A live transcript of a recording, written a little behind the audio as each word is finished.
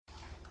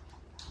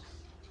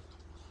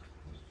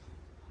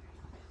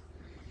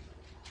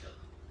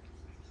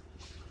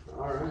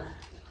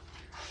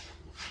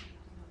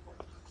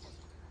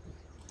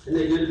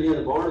Isn't it good to be in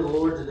the barn of the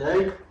Lord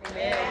today?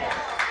 Amen.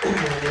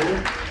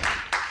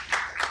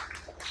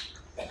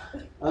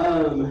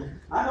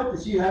 I hope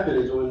that you have been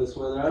enjoying this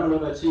weather. I don't know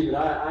about you,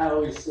 but I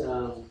always,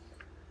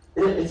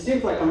 it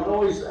seems like I'm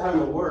always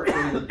having to work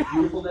on the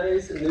beautiful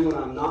days, and then when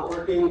I'm not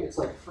working, it's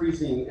like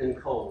freezing and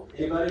cold.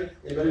 Anybody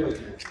with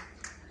me?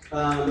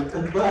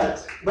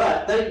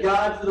 But thank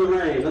God for the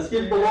rain. Let's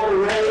give the Lord a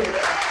rain.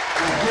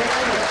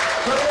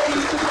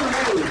 Praise to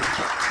the rain.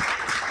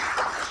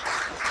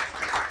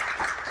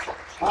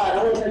 All right,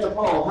 I want to take a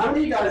poll. How many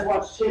of you guys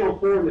watch Channel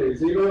 4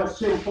 news? Anybody watch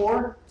Channel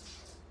 4?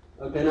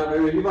 Okay, not very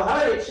many people. How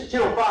many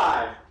Channel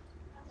 5?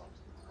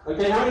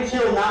 Okay, how many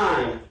Channel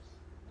 9?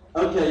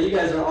 Okay, you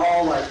guys are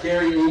all like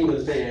Gary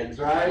England fans,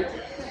 right?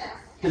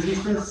 Because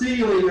he's from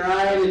Sealing,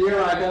 right? And you're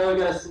like, oh, you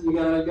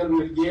gotta be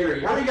with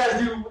Gary. How many of you guys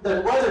do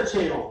the Weather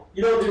Channel?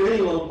 You don't do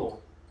any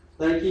local.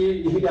 Thank you.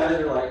 You guys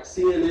are like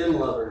CNN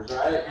lovers,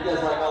 right? You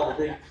guys like all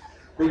the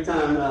big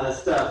time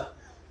stuff.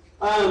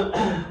 Well,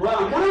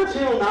 I'm kind of a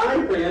Channel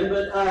 9 fan,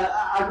 but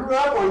I grew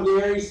up on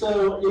Gary,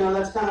 so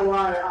that's kind of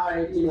why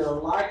I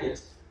like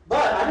it.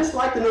 But I just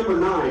like the number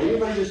 9.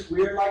 Anybody just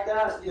weird like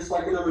that? You just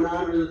like the number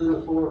 9 rather than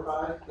the 4 or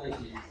 5?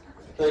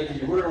 Thank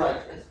you. We're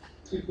like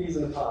 2 peas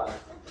in a pod.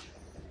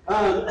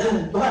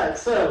 But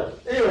so,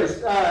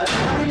 anyways, how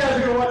many of you guys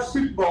are going to watch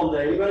Super Bowl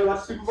today? Anybody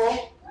watch Super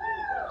Bowl?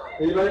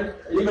 Anybody?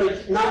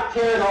 Anybody not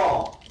care at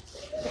all?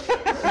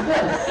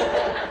 Yes.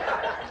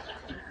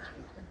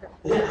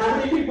 How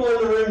many people in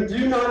the room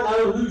do not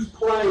know who's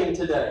playing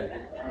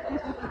today?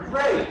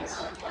 Great.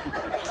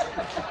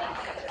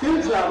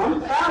 Good job.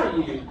 I'm proud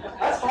of you.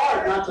 That's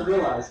hard not to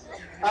realize.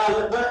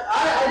 But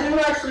I do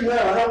actually know.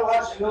 I don't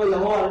watch really a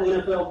whole lot of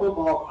NFL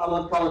football. I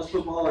love college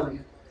football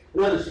and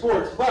other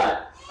sports.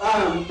 But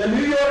the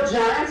New York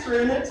Giants are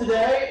in it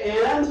today,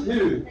 and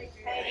who?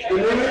 The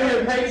New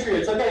England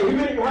Patriots. Okay,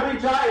 how many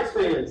Giants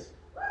fans?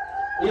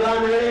 Eli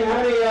Manning. How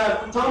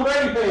many Tom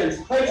Brady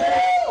fans?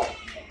 Patriots?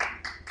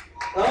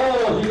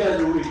 Oh, you guys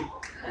are weak.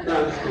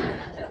 No, I'm just kidding.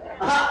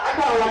 I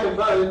kind of like them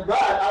both,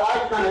 but I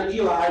like kind of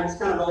Eli. He's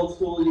kind of old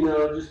school,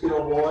 just good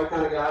old boy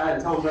kind of guy.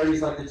 And Tom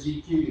Brady's like the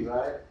GQ,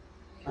 right?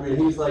 I mean,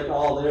 he's like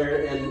all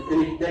there, and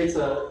he dates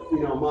a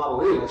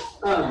model anyway.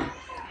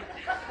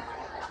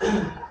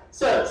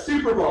 So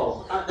Super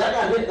Bowl, that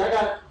got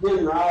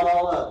him riled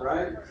all up,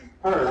 right?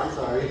 Her, I'm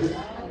sorry.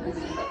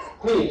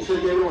 He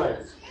should get away.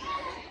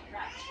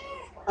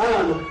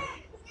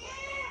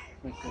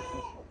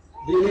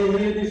 Do you need me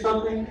to do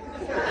something?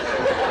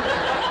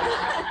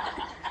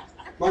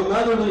 My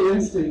motherly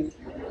instinct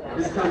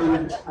is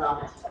coming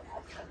out.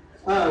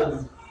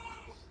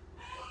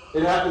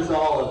 It happens to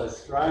all of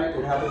us, right?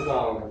 It happens to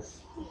all of us.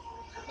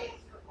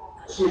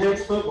 She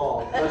hates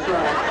football. That's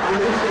right.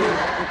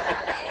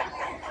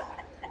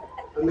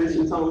 I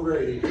mentioned Tom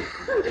Brady.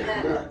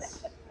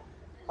 Nuts.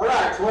 All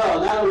right, well,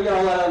 now that we got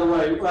all that out of the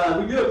way,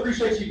 we do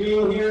appreciate you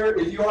being here.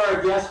 If you are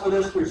a guest with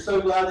us, we're so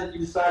glad that you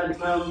decided to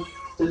come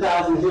to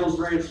Thousand Hills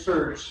Ranch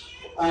Church.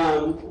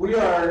 I'm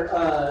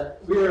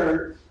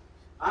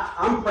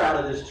proud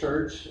of this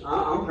church.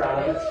 I'm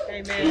proud of it.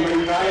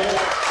 Amen.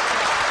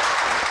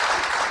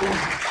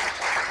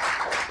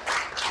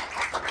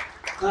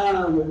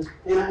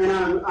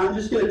 And I'm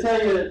just going to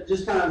tell you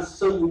just kind of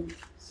some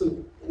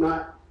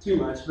not too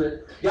much,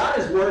 but God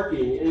is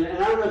working, and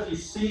I don't know if you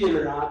see it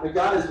or not, but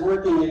God is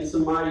working in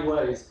some mighty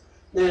ways.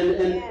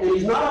 And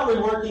He's not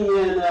only working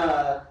in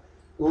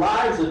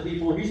lives of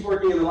people, He's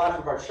working in the life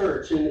of our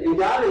church. And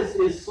God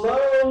is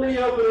slowly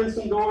opening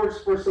some doors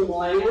for some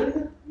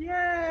land.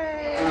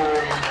 Yay!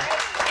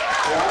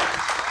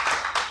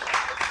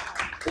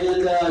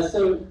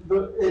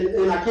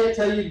 And I can't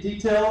tell you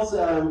details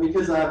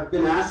because I've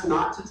been asked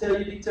not to tell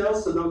you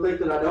details, so don't think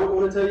that I don't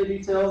want to tell you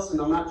details, and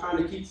I'm not trying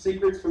to keep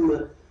secrets from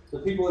the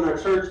people in our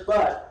church,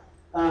 but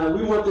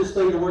we want this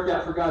thing to work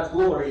out for God's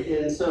glory.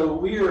 And so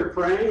we are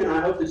praying, and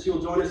I hope that you'll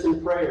join us in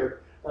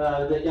prayer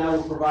that God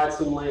will provide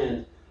some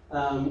land.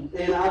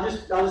 And I'll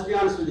just be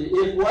honest with you.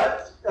 If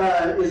what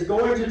is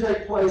going to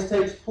take place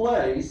takes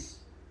place,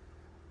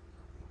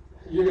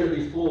 you're going to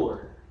be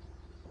floored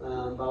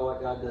by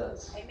what God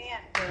does. Amen.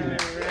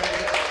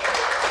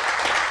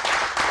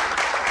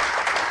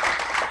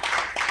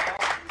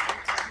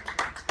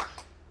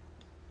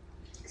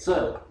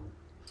 So,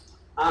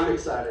 I'm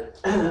excited,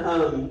 and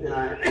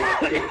I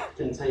can't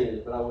contain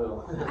it, but I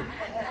will.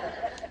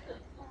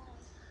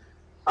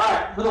 All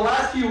right, for the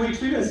last few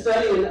weeks, we've been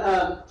studying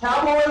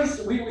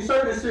Cowboys. We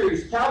started a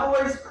series,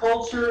 Cowboys,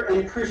 Culture,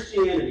 and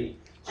Christianity.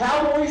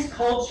 Cowboys,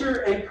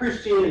 Culture, and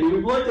Christianity.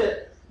 We've looked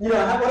at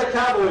what a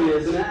cowboy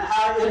is, and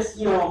how it's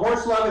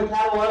horse-loving,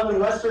 cattle-loving,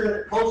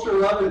 Western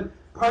culture-loving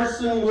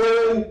person,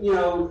 living,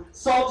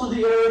 salt of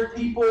the earth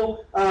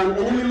people. And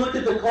then we looked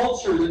at the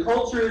culture. The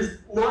culture is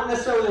not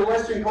necessarily the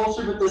Western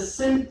culture, but the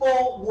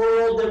sinful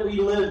world that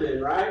we live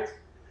in, right?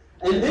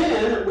 And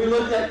then we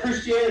looked at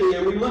Christianity,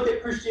 and we look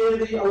at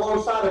Christianity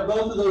alongside of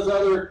both of those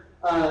other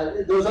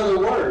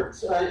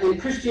words.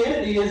 And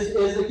Christianity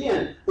is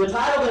again the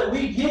title that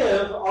we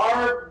give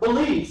our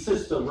belief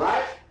system,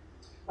 right?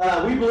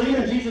 We believe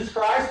in Jesus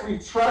Christ.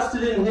 We've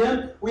trusted in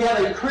Him. We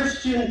have a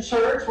Christian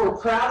church. We're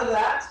proud of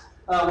that.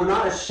 We're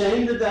not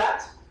ashamed of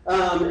that.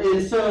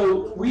 And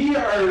so we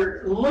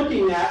are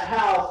looking at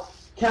how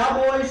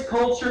Cowboys,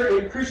 culture,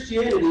 and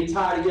Christianity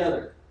tie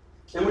together.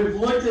 And we've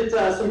looked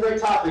at some great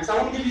topics. I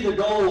want to give you the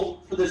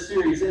goal for this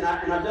series, and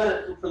I've done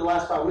it for the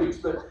last 5 weeks,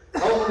 but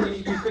hopefully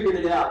you figured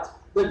it out.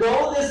 The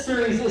goal of this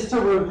series is to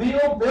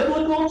reveal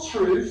biblical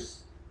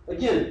truths,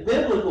 again,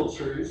 biblical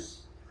truths,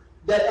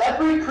 that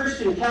every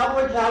Christian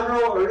cowboy,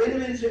 cowgirl, or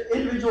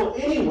individual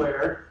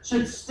anywhere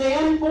should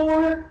stand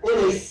for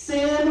in a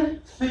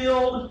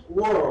sin-filled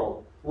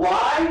world.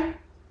 Why?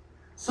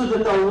 So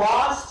that the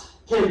lost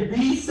can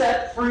be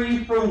set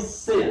free from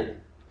sin.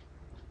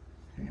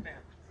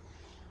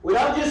 We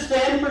don't just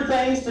stand for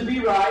things to be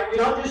right. We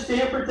don't just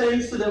stand for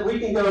things so that we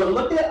can go,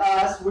 look at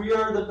us, we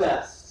are the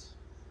best.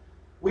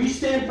 We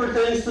stand for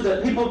things so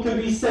that people can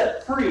be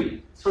set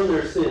free from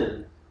their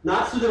sin,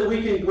 not so that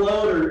we can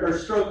gloat or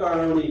stroke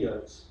our own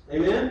egos.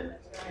 Amen?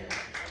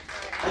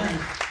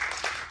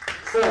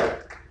 So,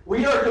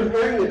 we are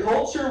comparing the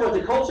culture, what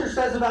the culture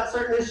says about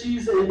certain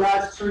issues, and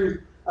God's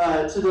truth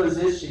to those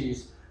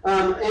issues.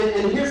 And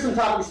here's some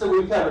topics that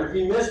we've covered. If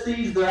you missed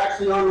these, they're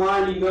actually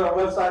online. You can go to our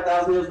website,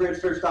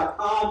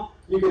 thousandhillsbranchchurch.com.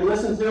 You can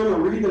listen to them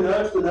or read the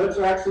notes. The notes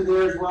are actually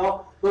there as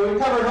well. But we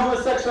covered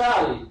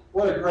homosexuality.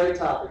 What a great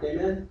topic,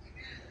 amen?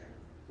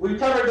 We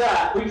covered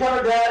that. And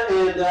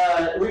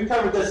we've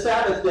covered the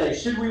Sabbath day.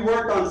 Should we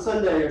work on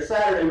Sunday or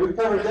Saturday? We've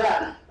covered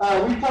that.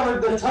 We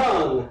covered the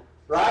tongue,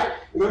 right?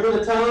 Remember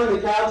the tongue,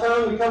 the cow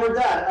tongue? We covered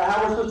that.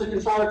 How we're supposed to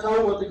control our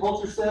tongue, what the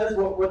culture says,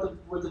 what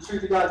the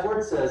truth of God's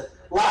Word says.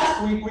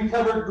 Last week we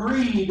covered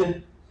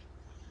greed.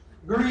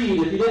 Greed.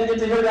 If you didn't get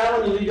to hear that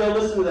one, you need to go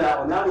listen to that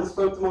one. That one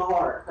spoke to my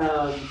heart.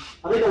 I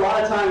think a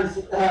lot of times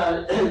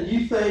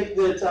you think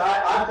that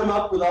I've come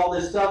up with all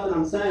this stuff, and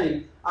I'm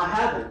saying I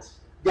haven't.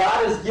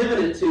 God has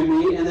given it to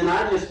me, and then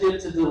I just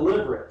get to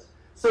deliver it.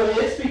 So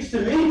it speaks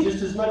to me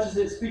just as much as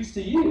it speaks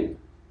to you.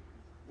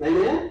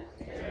 Amen?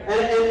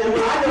 And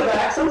when I go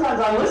back, sometimes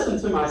I listen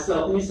to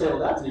myself, and you say, well,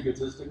 that's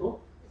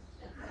egotistical.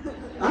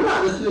 I'm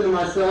not listening to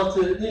myself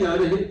to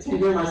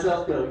hear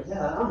myself go,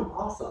 yeah, I'm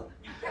awesome.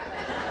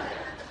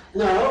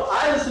 No,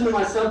 I listen to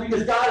myself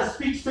because God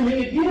speaks to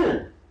me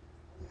again.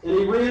 And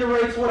He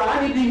reiterates what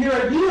I need to hear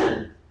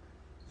again.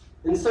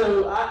 And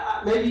so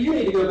maybe you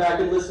need to go back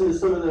and listen to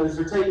some of those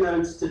or take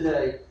notes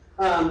today.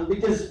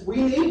 Because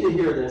we need to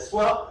hear this.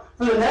 Well,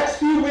 for the next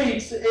few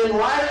weeks, in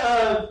light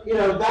of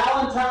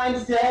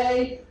Valentine's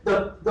Day,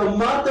 the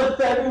month of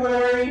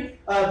February,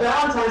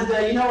 Valentine's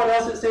Day, you know what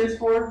else it stands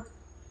for?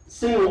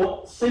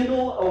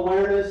 Single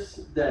Awareness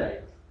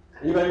Day.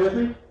 Anybody with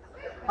me?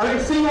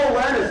 Single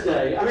Awareness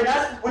Day.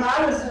 That's when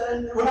I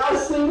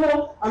was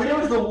single. It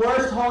was the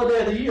worst holiday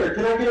of the year.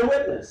 Can I get a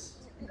witness?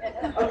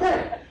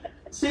 Okay.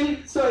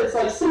 See, so it's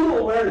like Single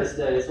Awareness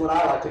Day is what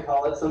I like to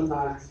call it.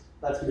 Sometimes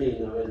that's mean,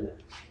 though, isn't it?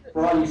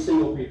 For all you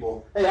single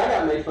people. Hey, I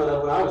got made fun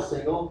of when I was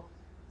single,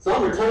 so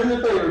I'm returning the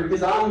favor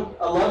because I'm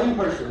a loving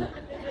person.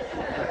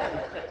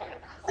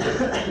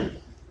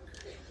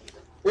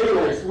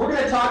 Anyways, we're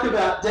going to talk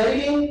about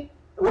dating.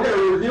 We're going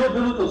to reveal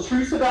biblical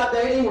truths about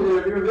dating. We're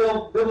going to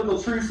reveal biblical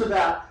truths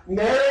about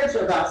marriage,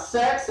 about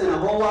sex, and a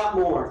whole lot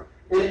more.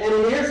 And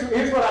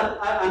here's what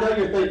I know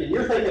you're thinking.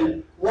 You're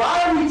thinking,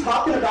 why are we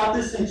talking about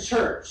this in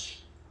church?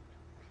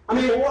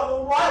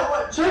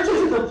 Why church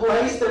isn't the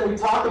place that we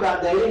talk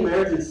about dating,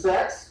 marriage, and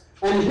sex.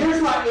 And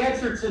here's my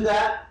answer to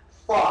that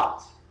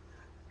thought.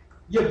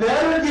 You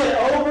better get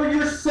over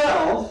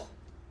yourself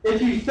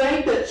if you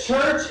think that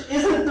church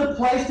isn't the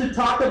place to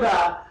talk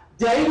about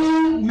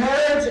dating,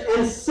 marriage,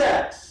 and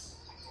sex.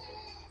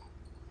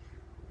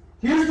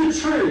 Here's the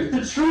truth.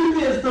 The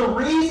truth is the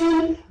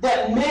reason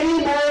that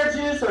many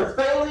marriages are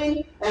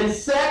failing and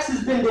sex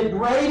has been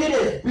degraded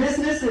as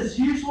business as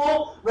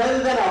usual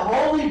rather than a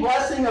holy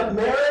blessing of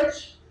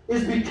marriage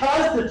is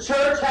because the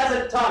church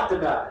hasn't talked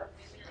about it.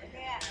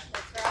 Yeah,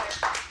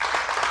 that's right.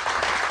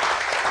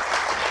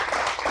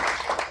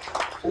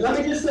 And let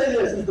me just say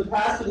this, as the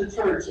pastor of the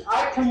church,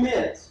 I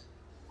commit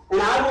and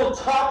I will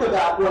talk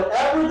about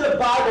whatever the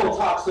Bible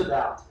talks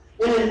about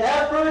in an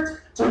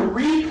effort to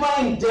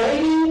reclaim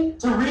dating,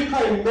 to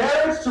reclaim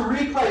marriage, to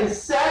reclaim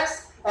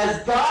sex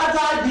as God's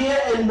idea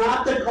and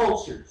not the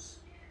culture's.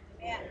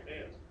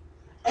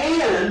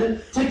 Amen.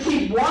 And to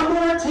keep one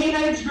more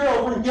teenage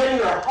girl from getting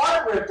her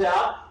heart ripped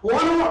out,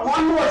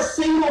 one more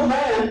single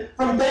man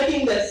from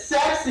thinking that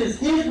sex is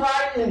his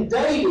right in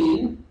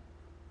dating,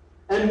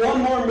 and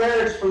one more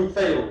marriage from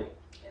failing.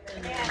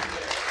 Amen.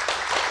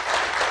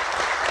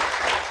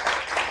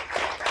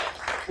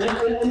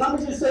 And let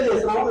me just say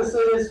this, and I want to say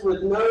this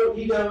with no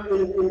ego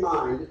in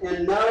mind,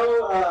 and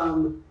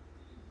no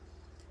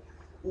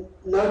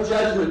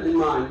judgment in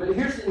mind. But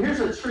here's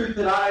a truth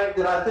that I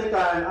think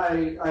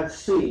I've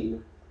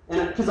seen,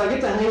 and because I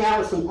get to hang out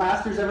with some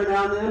pastors every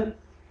now and then,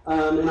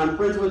 and I'm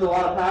friends with a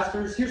lot of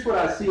pastors. Here's what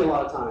I see a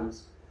lot of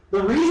times: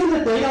 the reason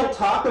that they don't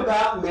talk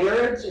about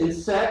marriage and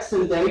sex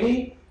and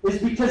dating is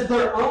because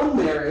their own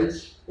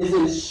marriage is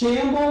in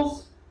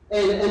shambles,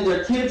 and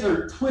their kids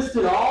are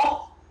twisted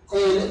off.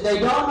 and they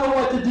don't know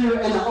what to do,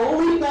 and the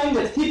only thing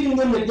that's keeping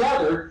them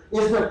together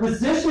is their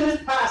position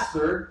as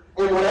pastor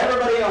and what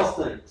everybody else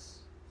thinks.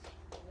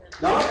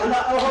 No, I'm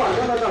not, oh,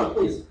 hold on, no,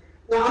 please.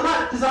 Now, I'm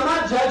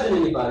not judging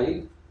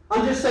anybody.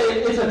 I'm just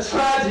saying it's a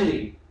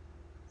tragedy.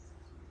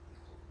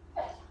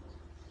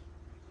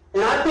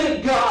 And I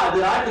thank God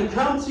that I can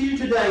come to you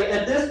today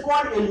at this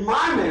point in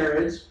my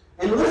marriage,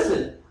 and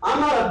listen, I'm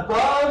not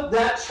above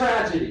that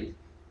tragedy.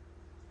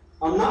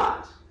 I'm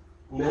not.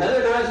 And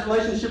Heather and I's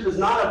relationship is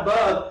not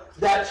above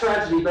that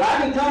tragedy. But I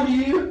can come to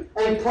you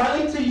and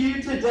claim to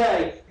you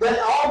today that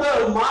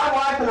although my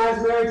wife and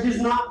I's marriage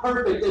is not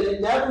perfect, and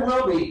it never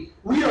will be,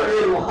 we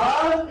are in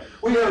love,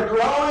 we are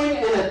growing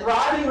in a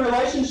thriving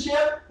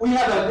relationship, we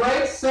have a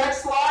great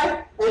sex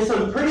life, and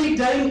some pretty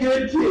dang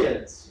good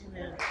kids.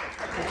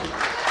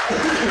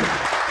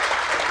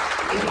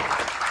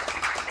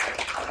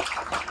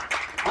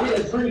 I need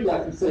a drink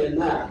after saying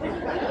that.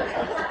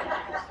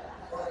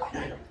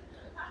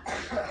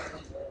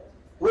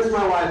 Where's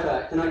my wife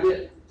at? Can I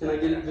get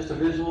just a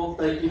visual?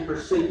 Thank you for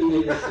sinking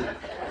in your seat.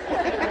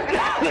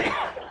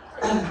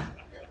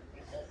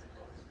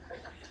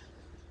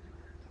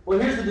 Well,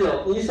 here's the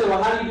deal. And you say,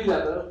 well, how do you do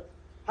that, though?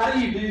 How do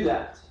you do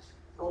that?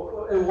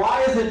 And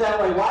why is it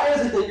that way? Why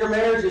is it that your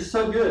marriage is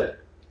so good?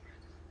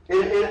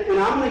 And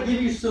I'm going to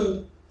give you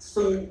some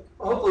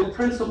hopefully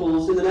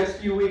principles in the next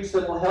few weeks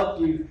that will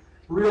help you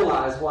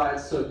realize why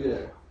it's so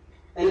good.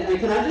 And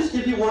can I just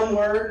give you one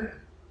word?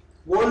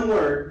 One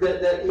word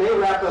that may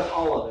wrap up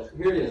all of it.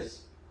 Here it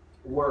is.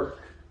 Work.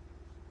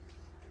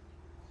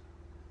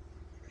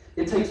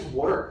 It takes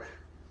work.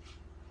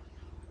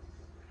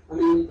 I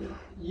mean,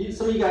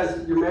 some of you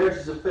guys, your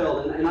marriages have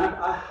failed, and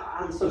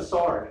I'm so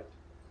sorry.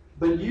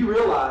 But you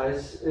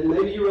realize, and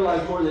maybe you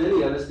realize more than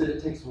any of us, that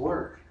it takes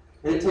work.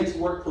 And it takes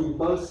work from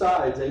both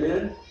sides.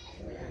 Amen?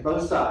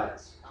 Both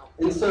sides.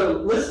 And so,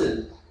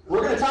 listen,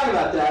 we're going to talk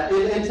about that.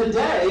 And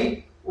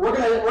today, we're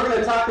going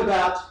to talk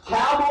about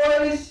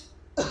cowboys,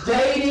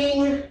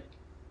 dating,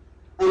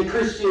 and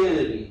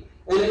Christianity.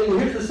 And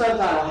here's the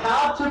subtitle: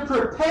 How to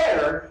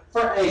Prepare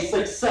for a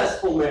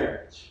Successful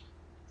Marriage.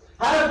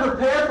 How to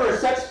prepare for a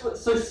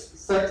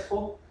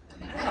sexful?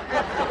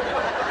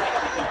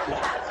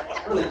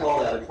 What do they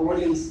call that?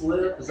 Accordion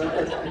slip? Is that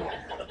what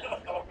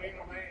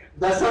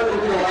that's not going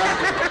to be the last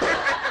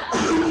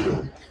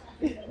one.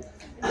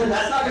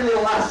 That's not going to be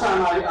the last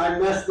time I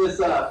mess this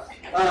up.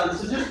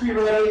 So just be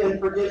ready and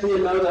forgive me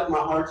and know that my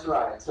heart's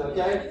right,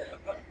 okay?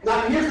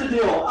 Now, here's the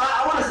deal.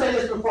 I want to say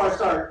this before I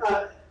start.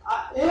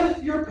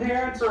 If your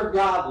parents are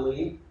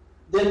godly,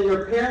 then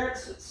your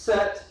parents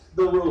set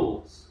the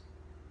rules,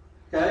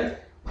 okay?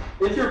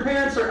 If your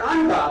parents are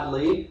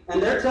ungodly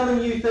and they're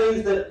telling you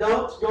things that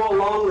don't go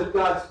along with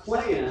God's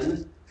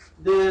plan,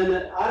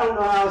 then I don't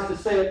know how else to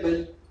say it,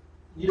 but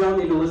you don't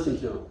need to listen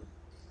to them.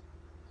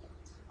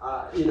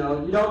 You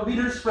don't be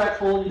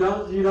disrespectful. You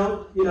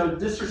don't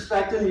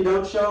disrespect them. You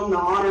don't show them the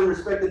honor and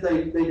respect that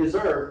they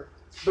deserve.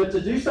 But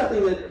to do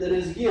something that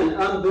is, again,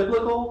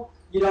 unbiblical,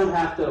 you don't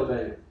have to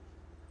obey them.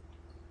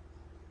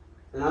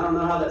 And I don't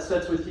know how that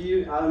sets with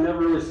you. I've never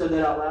really said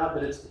that out loud,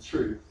 but it's the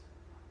truth.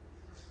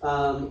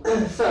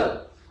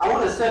 So I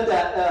want to set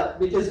that up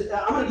because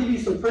I'm going to give you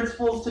some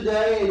principles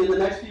today and in the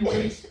next few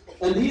weeks.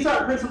 And these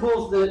are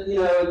principles that,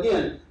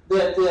 again,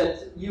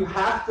 that you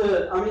have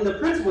to, the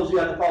principles you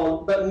have to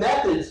follow, but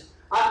methods,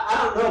 I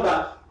don't know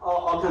about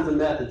all kinds of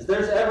methods.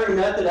 There's every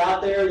method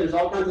out there. There's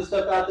all kinds of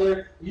stuff out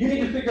there. You need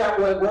to figure out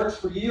what works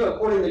for you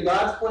according to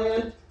God's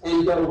plan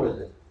and go with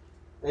it.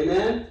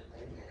 Amen?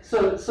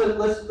 So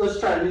let's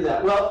try to do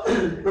that. Well,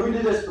 let me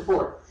do this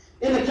before.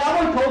 In the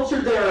cowboy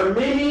culture, there are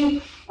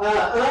many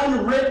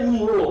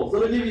unwritten rules.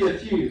 Let me give you a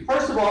few.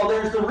 First of all,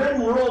 there's the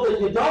written rule that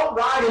you don't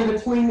ride in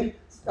between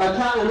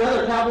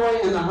another cowboy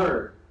and the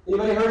herd.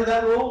 Anybody heard of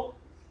that rule?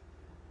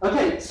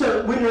 Okay,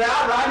 so when you're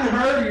out riding the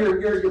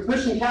herd, you're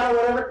pushing cattle or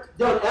whatever,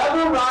 don't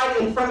ever ride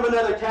in front of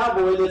another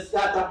cowboy that's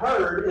got the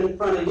herd in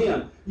front of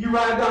him. You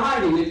ride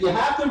behind him. If you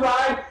have to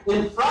ride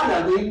in front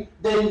of him,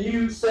 then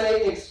you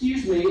say,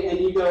 excuse me, and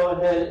you go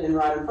ahead and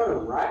ride in front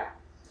of him, right?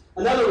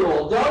 Another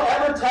rule, don't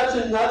ever touch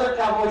another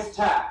cowboy's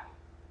tack.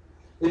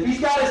 If he's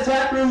got his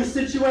tack room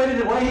situated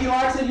the way he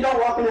likes it, you don't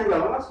walk in there and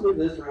go, let's move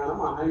this around. I'm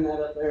going to hang that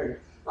up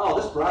there.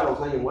 Oh, this bridle's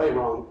hanging way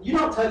wrong. You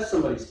don't touch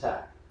somebody's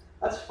tack.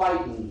 That's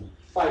fighting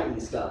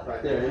stuff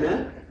right there,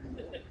 amen?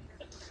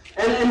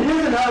 And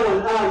here's another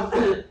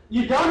one.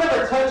 You don't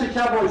ever touch a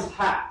cowboy's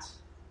hat,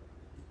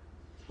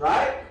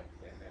 right?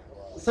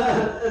 So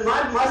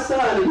my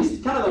son,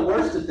 he's kind of the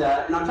worst at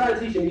that, and I'm trying to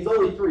teach him. He's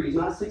only 3. He's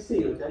not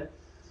 16, okay?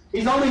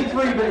 He's only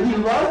 3, but he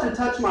loves to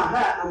touch my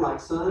hat. I'm like,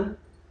 son,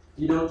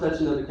 you don't touch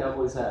another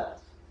cowboy's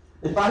hat.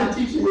 If I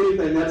teach him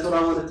anything, that's what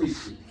I want to teach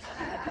you,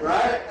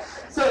 right?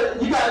 So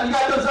you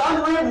got those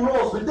unwritten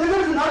rules, but then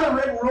there's another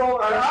written rule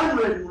or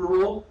unwritten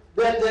rule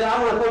that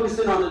I want to focus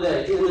in on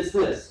today, and it's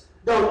this.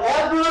 Don't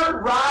ever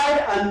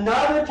ride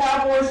another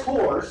cowboy's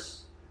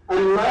horse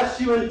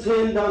unless you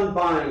intend on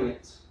buying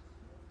it.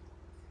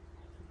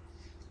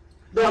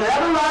 Don't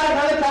ever ride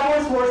another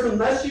cowboy's horse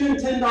unless you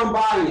intend on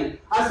buying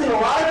it. I've seen a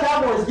lot of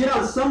cowboys get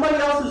on somebody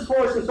else's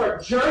horse and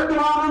start jerking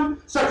on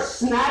them, start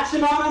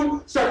snatching on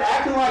them, start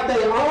acting like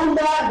they own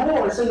that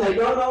horse, and they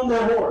don't own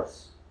that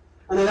horse.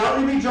 And they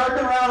don't need to be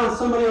jerking around on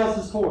somebody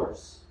else's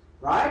horse.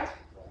 Right?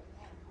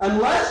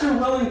 Unless you're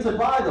willing to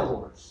buy the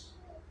horse.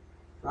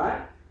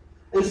 Right?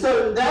 And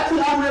so that's an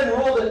unwritten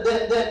rule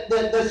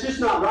that's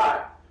just not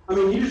right. I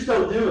mean, you just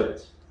don't do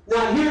it.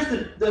 Now, here's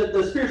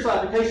the spiritual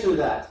application of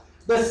that.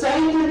 The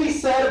same can be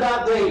said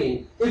about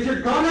dating. If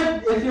you're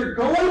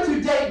going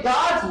to date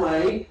God's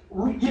way,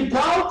 you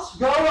don't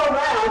go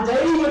around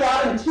dating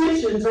without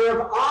intentions or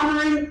of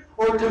honoring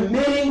or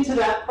committing to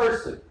that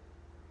person.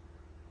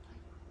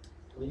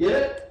 You get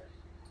it?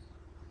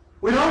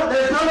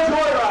 There's no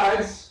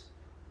joyrides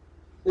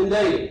in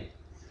dating.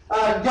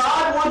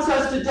 God wants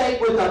us to date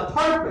with a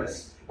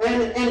purpose.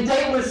 And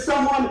date with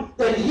someone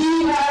that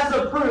He has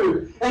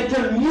approved and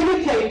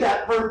communicate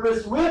that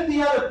purpose with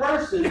the other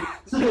person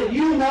so that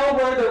you know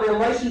where the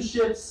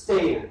relationship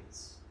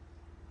stands.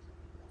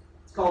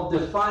 It's called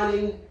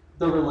defining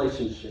the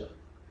relationship.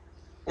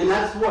 And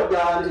that's what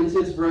God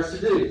intends for us to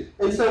do.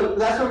 And so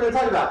that's what we're going to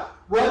talk about.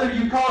 Whether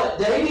you call it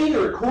dating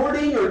or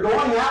courting or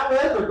going out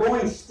with or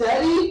going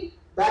steady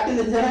back in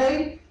the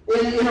day,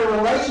 in a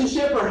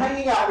relationship or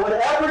hanging out,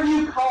 whatever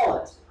you call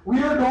it, we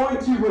are going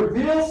to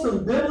reveal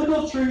some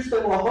biblical truths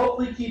that will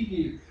hopefully keep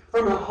you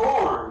from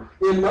harm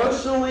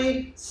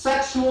emotionally,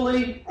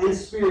 sexually, and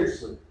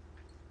spiritually.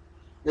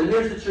 And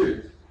here's the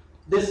truth.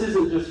 This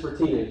isn't just for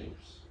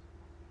teenagers.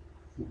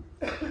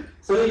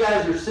 Some of you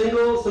guys are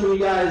single. Some of you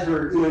guys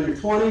are in your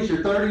 20s,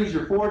 your 30s,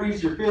 your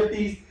 40s, your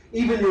 50s,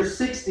 even your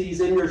 60s,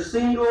 and you're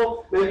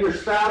single. Maybe your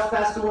spouse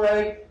passed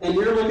away, and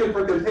you're looking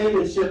for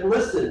companionship.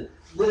 Listen.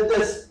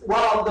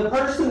 While the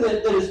person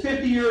that is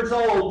 50 years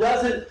old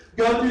doesn't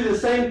go through the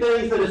same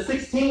things that a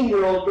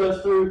 16-year-old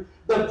goes through,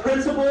 the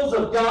principles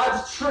of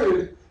God's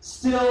truth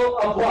still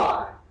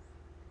apply.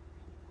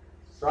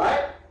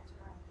 Right?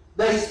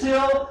 They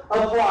still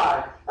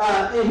apply.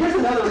 And here's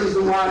another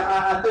reason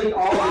why I think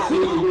all of us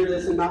need to hear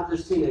this and not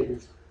just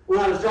teenagers. When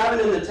I was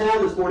driving into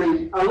town this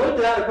morning, I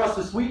looked out across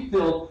this wheat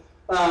field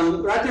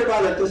right there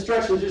by the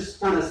construction just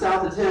kind of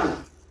south of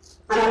town.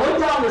 And I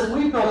looked out on this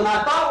wheat field, and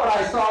I thought what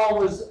I saw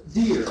was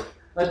deer.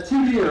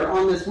 2 deer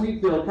on this wheat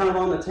field, kind of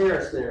on the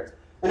terrace there.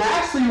 And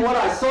actually what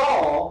I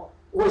saw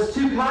was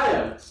 2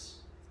 coyotes.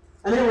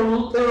 And they were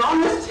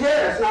on this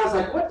terrace, and I was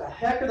like, what the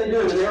heck are they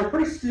doing? And they were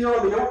pretty still,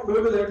 and they weren't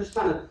moving. They were just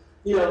kind of,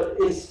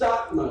 in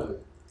stock mode.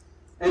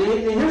 And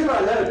here's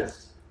what I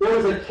noticed. There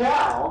was a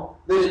cow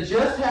that had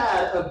just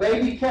had a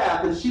baby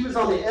calf, and she was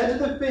on the edge of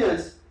the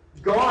fence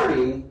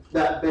guarding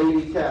that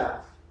baby calf.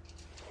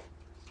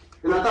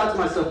 And I thought to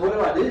myself, what do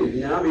I do?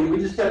 We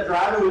just kept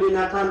driving. We didn't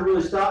have time to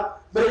really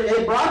stop. But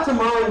it brought to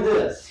mind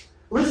this.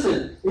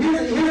 Listen,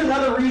 here's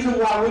another reason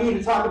why we need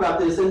to talk about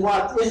this. And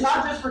why it's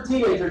not just for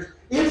teenagers.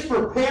 It's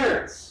for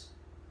parents.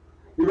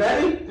 You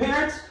ready?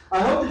 Parents, I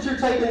hope that you're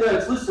taking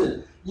notes.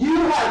 Listen, you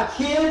have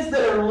kids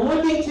that are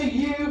looking to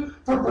you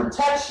for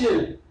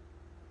protection.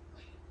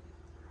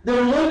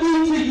 They're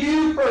looking to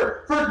you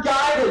for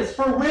guidance,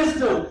 for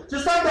wisdom.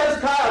 Just like those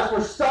cows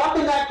were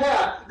stalking that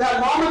calf. That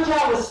mama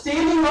cow was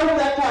standing over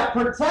that calf,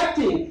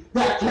 protecting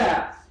that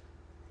calf.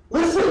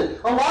 Listen,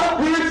 a lot of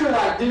parents are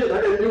like, dude,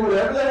 they're going to do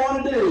whatever they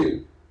want to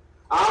do.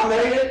 I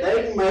made it,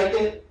 they can make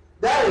it.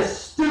 That is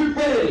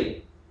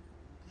stupidity.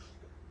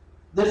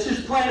 That's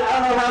just plain, I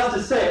don't know how else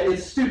to say it.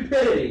 It's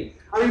stupidity.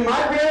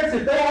 My parents,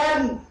 if they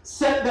hadn't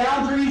set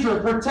boundaries or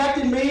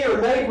protected me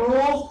or made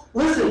rules,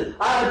 listen,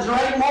 I'd have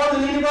drank more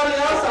than anybody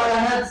else. I'd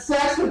have had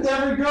sex with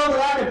every girl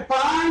that I could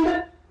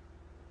find.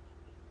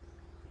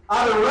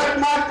 I'd have wrecked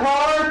my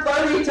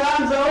car 30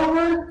 times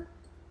over.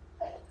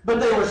 But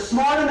they were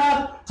smart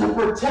enough to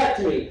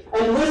protect me.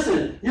 And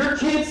listen, your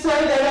kids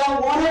say they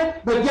don't want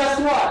it, but guess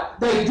what?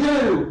 They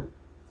do.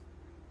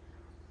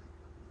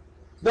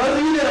 Those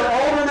of you that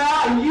are older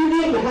now and you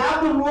didn't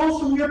have the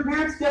rules from your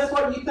parents, guess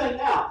what you think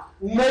now?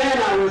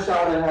 Man, I wish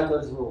I would have had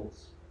those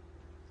rules.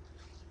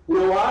 You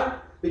know why?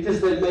 Because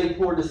they made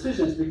poor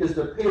decisions because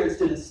their parents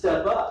didn't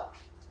step up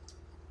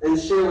and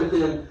share with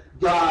them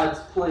God's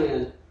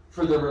plan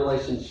for their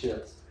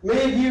relationships.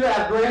 Many of you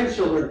have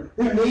grandchildren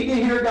who need to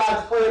hear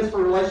God's plans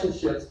for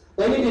relationships.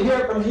 They need to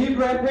hear it from you,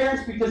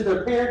 grandparents, because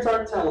their parents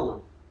aren't telling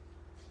them.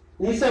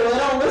 And you say, well, they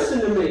don't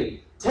listen to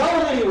me. Tell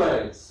them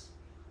anyways.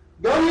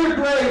 Go to your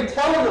grave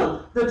telling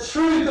them the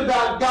truth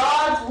about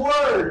God's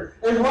Word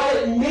and what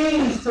it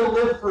means to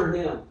live for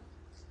Him.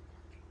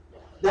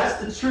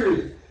 That's the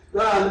truth.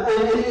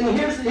 And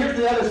here's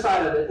the other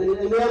side of it,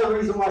 and the other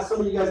reason why some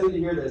of you guys need to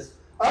hear this.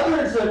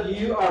 Others of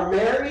you are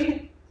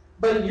married,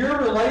 but your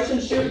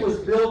relationship was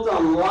built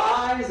on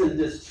lies and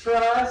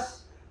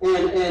distrust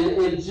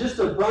and just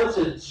a bunch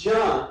of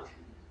junk.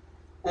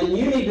 And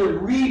you need to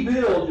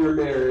rebuild your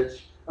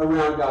marriage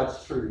around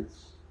God's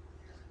truths.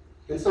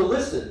 And so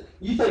listen,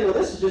 you think, well,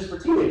 this is just for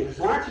teenagers.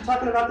 Why aren't you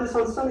talking about this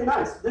on Sunday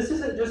nights? This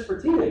isn't just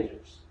for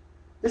teenagers.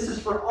 This is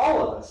for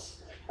all of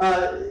us.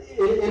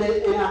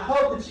 And I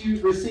hope that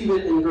you receive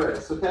it in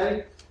grace,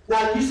 okay?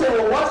 Now, you say,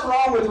 well, what's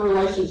wrong with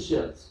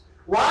relationships?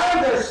 Why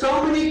are there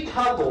so many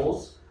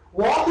couples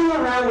walking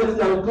around with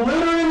no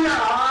glitter in their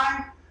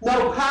eye,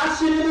 no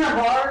passion in their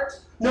heart,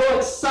 no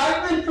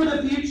excitement for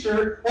the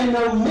future, and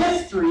no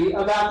mystery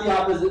about the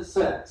opposite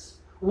sex?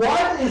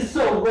 What is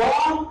so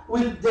wrong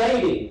with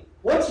dating?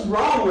 What's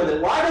wrong with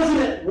it? Why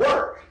doesn't it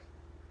work?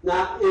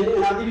 Now,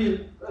 and I'll give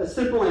you a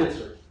simple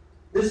answer.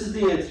 This is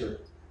the answer.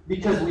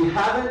 Because we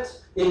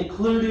haven't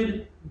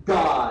included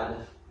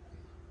God.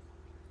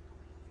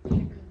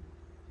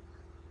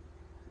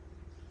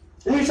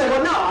 And you say,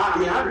 well, no,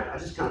 I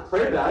just kind of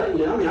prayed about it,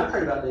 I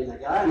prayed about dating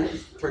that guy, and it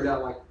just turned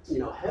out like,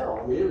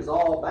 hell. It was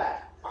all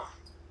bad.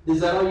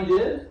 Is that all you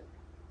did?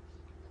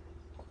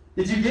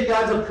 Did you get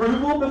God's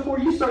approval before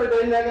you started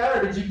dating that guy,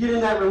 or did you get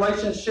in that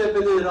relationship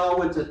and then it all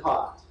went to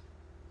pot?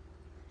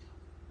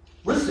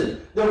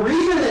 Listen, the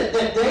reason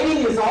that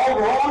dating is all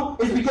wrong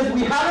is because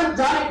we haven't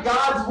done it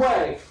God's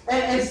way.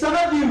 And some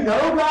of you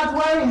know God's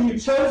way, and you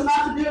chose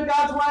not to do it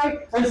God's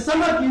way, and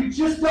some of you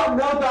just don't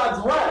know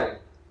God's way.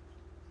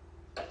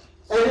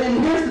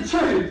 And here's the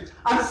truth.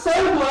 I'm so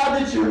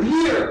glad that you're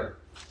here.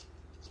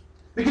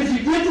 Because you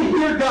get to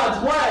hear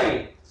God's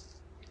way.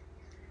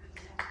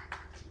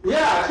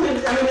 Yeah,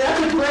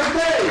 that's a great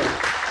thing.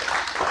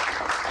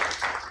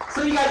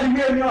 So you guys are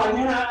here and you're like,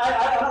 man,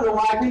 I don't know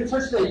why I came to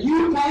church today.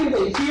 You came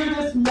to hear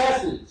this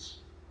message.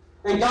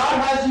 And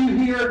God has you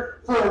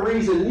here for a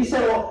reason. And you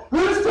say, well,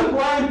 who's to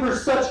blame for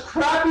such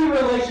crappy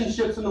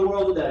relationships in the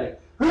world today?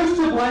 Who's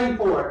to blame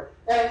for it?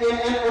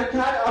 And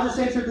I'll just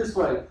answer it this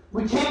way.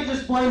 We can't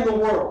just blame the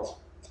world.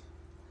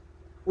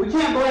 We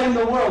can't blame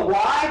the world.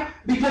 Why?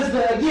 Because,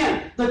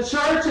 the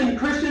church and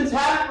Christians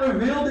haven't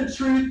revealed the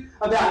truth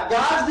about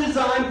God's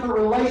design for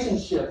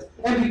relationships.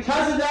 And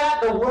because of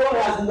that, the world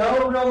has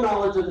no real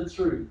knowledge of the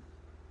truth.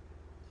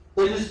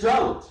 They just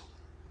don't.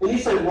 And you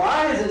say,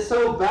 why is it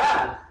so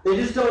bad? They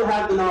just don't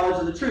have the knowledge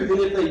of the truth. And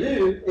if they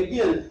do,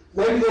 again,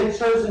 maybe they've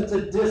chosen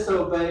to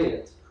disobey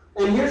it.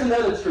 And here's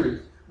another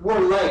truth. We're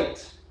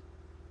late.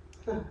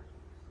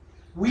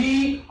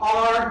 We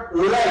are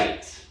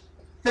late.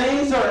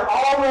 Things are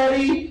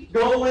already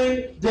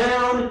going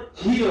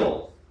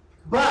downhill.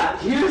 But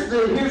here's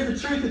the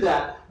truth of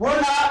that. We're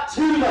not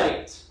too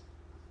late.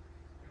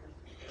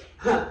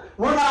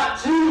 We're not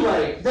too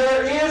late.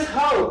 There is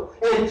hope.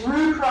 And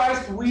through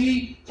Christ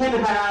we can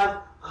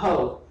have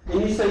hope.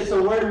 And you say,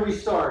 so where do we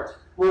start?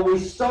 Well, we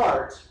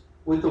start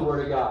with the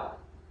Word of God.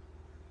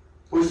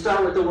 We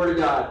start with the Word of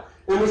God.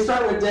 And we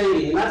start with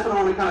dating. And that's what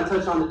I want to kind of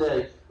touch on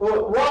today.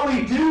 What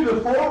we do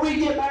before we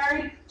get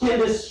married can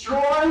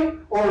destroy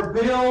or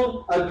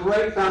build a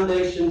great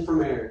foundation for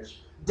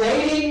marriage.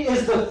 Dating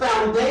is the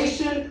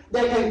foundation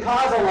that can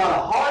cause a lot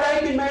of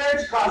heartache in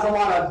marriage, cause a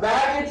lot of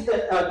baggage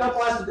that a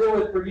couple has to deal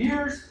with for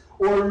years,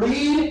 or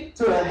lead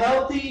to a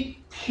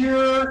healthy,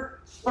 pure,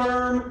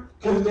 firm,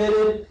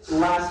 committed,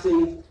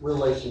 lasting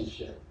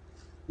relationship.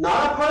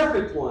 Not a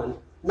perfect one,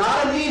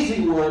 not an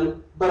easy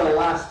one, but a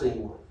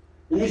lasting one.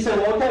 And you say,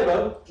 well, okay,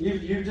 Bo,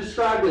 you've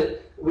described it.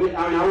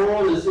 Our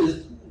world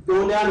is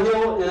going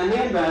downhill in a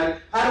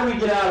handbag. How do we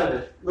get out of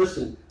it?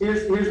 Listen,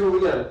 here's where we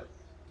go.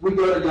 We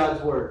go to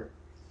God's Word.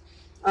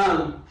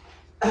 Turn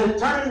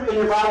in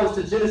your Bibles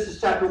to Genesis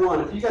chapter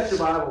 1. If you got your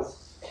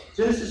Bibles,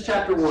 Genesis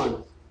chapter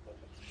 1.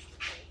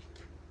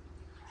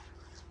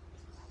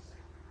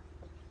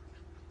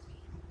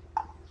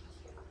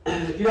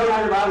 If you don't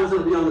have your Bibles,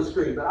 it'll be on the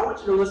screen. But I want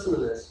you to listen to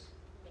this.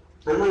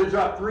 I'm going to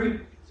drop three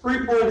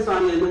points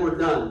on you, and then we're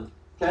done.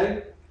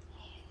 Okay?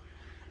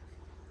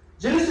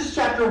 Genesis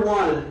chapter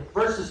 1,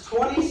 verses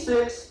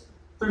 26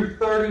 through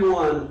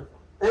 31.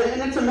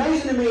 And it's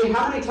amazing to me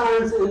how many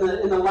times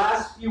in the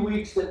last few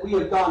weeks that we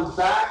have gone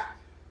back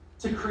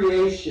to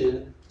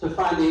creation to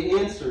find the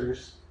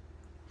answers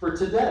for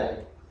today.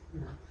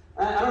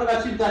 I don't know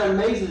about you, but that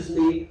amazes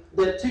me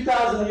that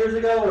 2,000 years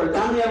ago, or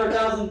how many ever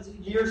thousand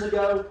years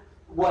ago,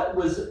 what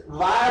was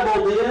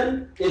viable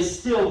then is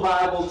still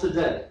viable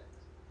today.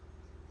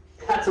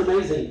 That's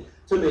amazing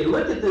to me.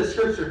 Look at this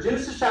scripture.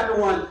 Genesis chapter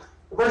 1,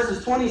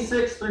 verses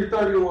 26 through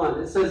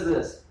 31. It says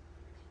this.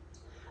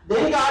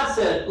 Then God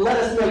said, let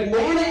us make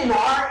man in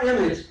our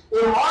image,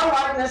 in our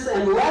likeness,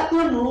 and let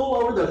them rule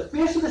over the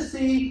fish of the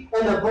sea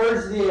and the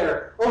birds of the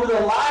air, over the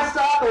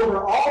livestock,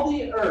 over all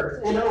the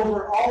earth, and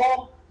over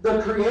all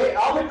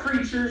the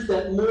creatures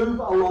that move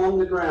along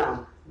the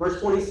ground.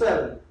 Verse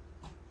 27.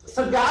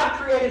 So God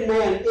created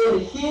man in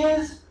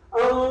His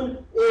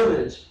own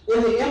image.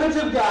 In the image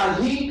of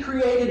God, He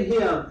created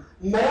him.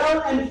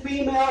 Male and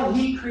female,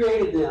 He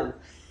created them.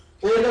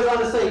 And it goes on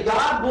to say,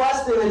 God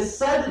blessed them and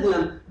said to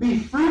them, be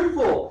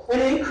fruitful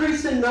and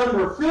increase in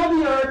number, fill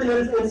the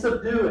earth and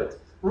subdue it.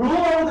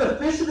 Rule over the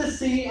fish of the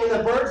sea and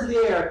the birds of the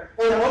air,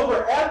 and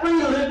over every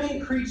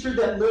living creature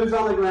that moves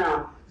on the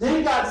ground.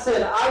 Then God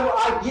said,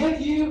 I give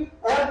you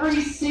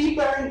every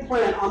seed-bearing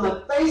plant on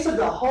the face of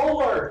the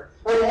whole earth,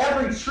 and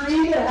every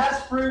tree that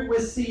has fruit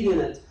with seed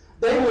in it.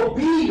 They will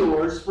be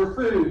yours for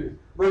food.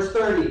 Verse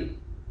 30.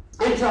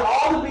 And to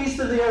all the beasts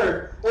of the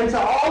earth, and to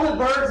all the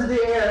birds of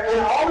the air, and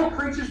all the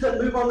creatures that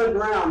move on the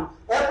ground,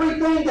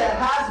 everything that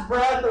has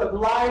breath of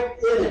life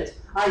in it,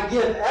 I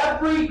give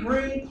every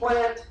green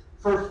plant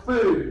for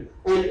food.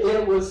 And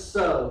it was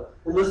so.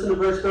 And listen to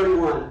verse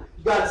 31.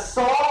 God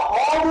saw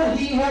all that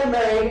he had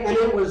made, and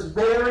it was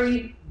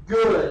very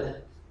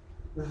good.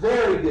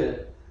 Very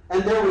good.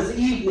 And there was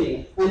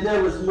evening, and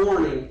there was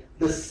morning,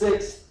 the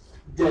sixth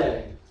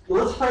day.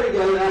 Well, let's pray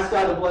together and ask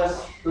God to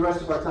bless the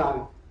rest of our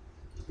time.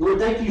 Lord,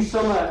 thank you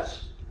so much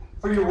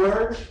for your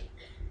word.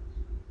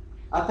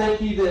 I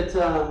thank you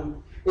that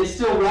it's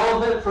still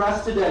relevant for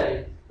us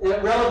today.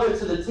 Relevant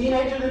to the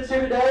teenager that's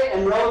here today,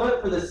 and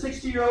relevant for the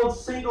 60-year-old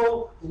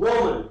single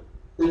woman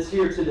that's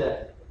here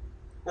today.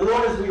 And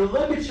Lord, as we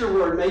look at your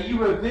word, may you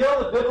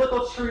reveal the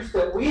biblical truths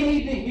that we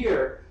need to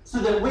hear so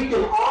that we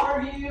can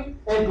honor you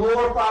and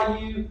glorify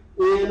you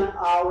in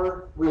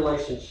our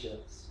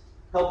relationships.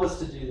 Help us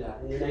to do that.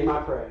 In your name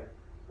I pray.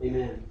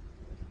 Amen.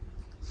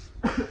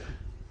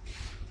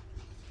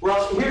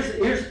 Well,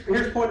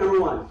 here's point number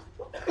one.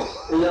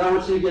 And then I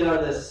want you to get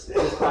out of this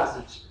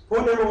passage.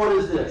 Point number one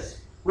is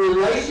this.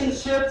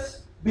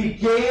 Relationships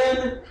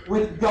begin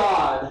with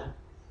God.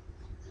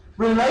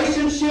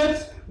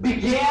 Relationships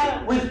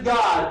begin with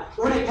God.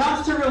 When it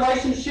comes to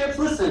relationships,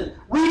 listen,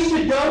 we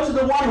should go to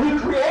the one who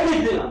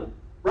created them,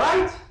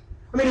 right?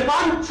 I mean, if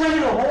I'm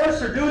training a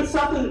horse or doing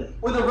something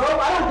with a rope,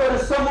 I don't go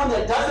to someone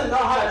that doesn't know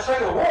how to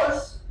train a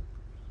horse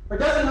or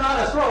doesn't know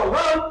how to throw a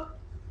rope.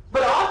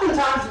 But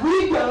oftentimes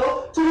we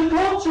go to the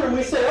culture and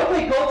we say,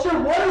 okay, culture,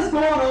 what is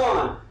going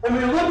on? And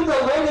we look at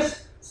the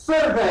latest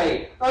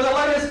survey or the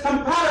latest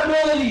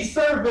compatibility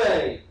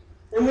survey.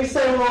 And we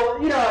say, well,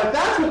 if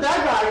that's what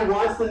that guy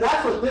wants, then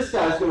that's what this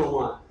guy's going to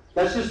want.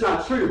 That's just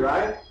not true,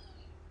 right?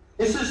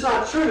 It's just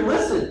not true.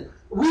 Listen,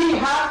 we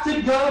have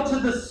to go to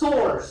the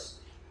source.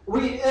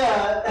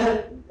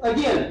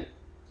 Again,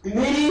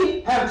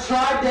 many have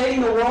tried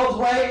dating the world's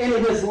way, and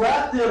it has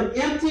left them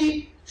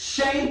empty,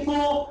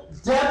 shameful,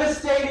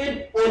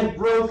 devastated, and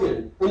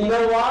broken. And you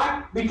know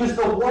why? Because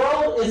the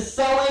world is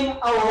selling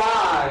a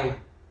lie.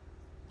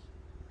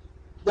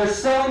 They're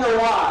selling a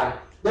lie.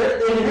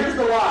 And here's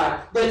the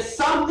lie. That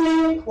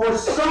something or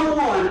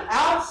someone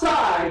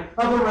outside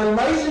of a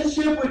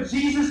relationship with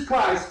Jesus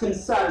Christ can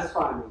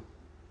satisfy me.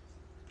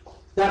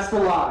 That's the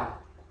lie.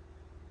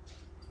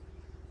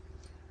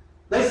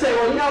 They say,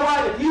 well, you know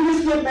what? If you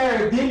just get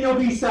married, then you'll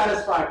be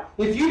satisfied.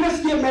 If you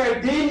just get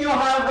married, then you'll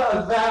have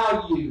a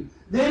value.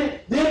 Then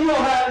you'll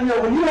have,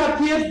 when you have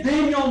kids,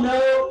 then you'll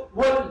know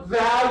what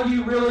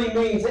value really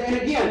means. And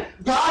again,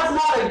 God's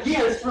not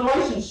against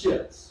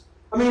relationships.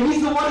 I mean,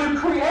 He's the one who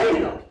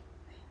created them.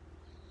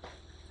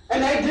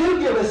 And they do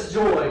give us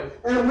joy.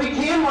 And we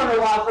can learn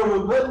a lot from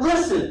them. But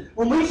listen,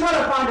 when we try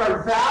to find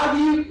our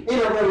value in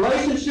a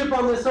relationship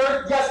on this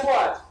earth, guess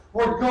what?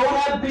 We're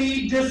going to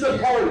be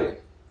disappointed.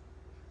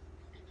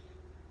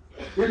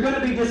 You're going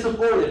to be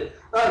disappointed.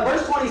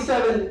 Verse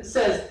 27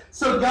 says,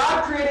 so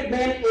God created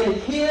man in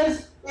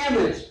His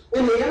image.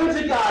 In the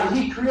image of God,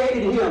 He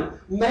created him.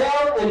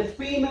 Male and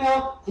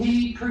female,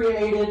 He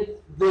created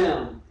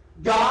them.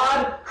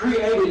 God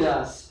created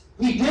us.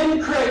 He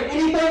didn't create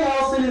anything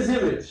else in His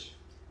image.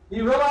 Do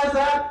you realize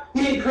that?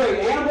 He didn't create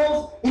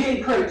animals. He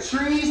didn't create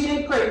trees. He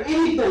didn't create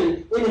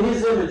anything in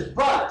His image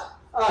but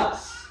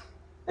us.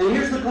 And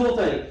here's the cool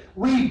thing.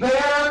 We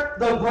bear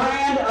the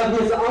brand of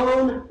His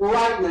own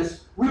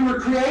likeness. We were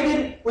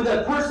created with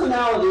a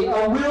personality,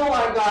 a will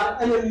like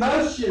God, an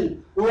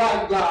emotion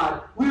like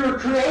God. We were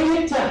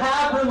created to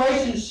have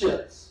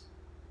relationships.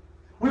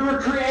 We were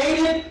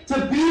created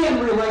to be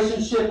in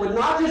relationship with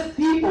not just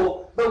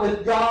people, but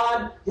with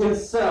God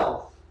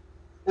Himself.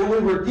 And we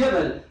were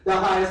given the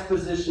highest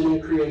position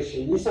in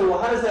creation. You say, well,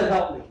 how does that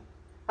help me?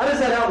 How does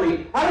that help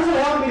me? How does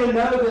it help me to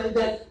know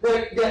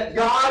that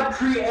God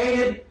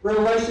created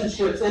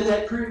relationships and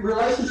that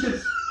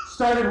relationships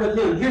started with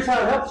Him? Here's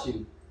how it helps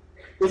you.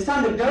 It's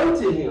time to go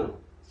to Him.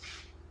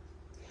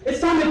 It's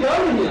time to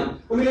go to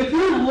Him. I mean, if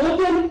you're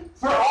looking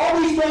for all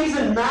these things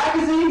in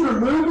magazines or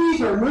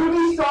movies or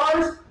movie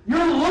stars,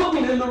 you're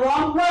looking in the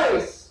wrong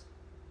place.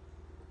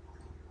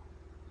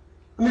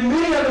 I mean,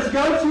 many of us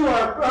go to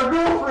our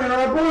girlfriend or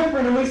our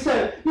boyfriend and we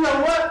say, you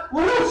know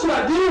what else should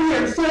I do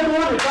here? Instead of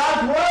going to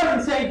God's Word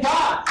and saying,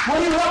 God, what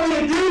do you want me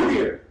to do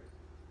here?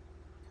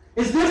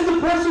 Is this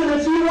the person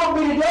that you want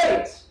me to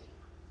date?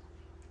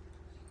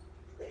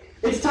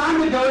 It's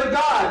time to go to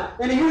God.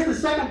 And here's the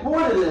second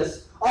point of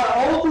this.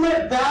 Our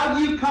ultimate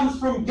value comes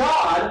from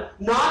God,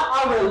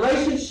 not our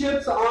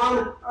relationships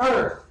on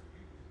earth.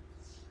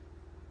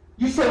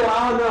 You say,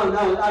 well,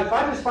 no. If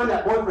I just find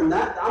that boyfriend,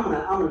 I'm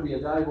gonna be a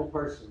valuable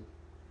person.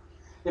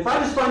 If I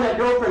just find that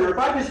girlfriend, or if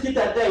I just get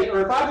that date,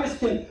 or if I just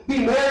can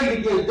be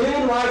married again,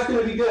 then life's going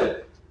to be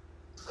good.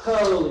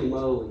 Holy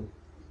moly.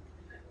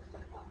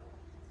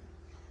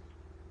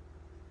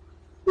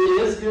 It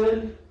is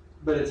good,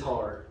 but it's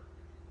hard.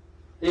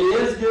 It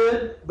is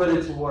good, but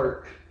it's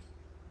work.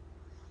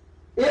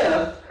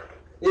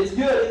 It's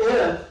good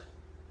if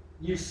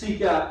you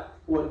seek out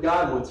what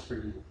God wants for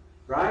you,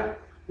 right?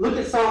 Look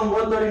at Psalm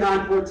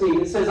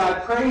 139:14. It says, I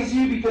praise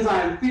you because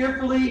I am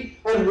fearfully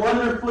and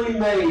wonderfully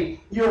made.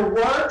 Your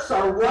works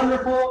are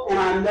wonderful, and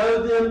I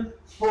know them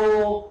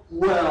full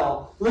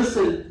well.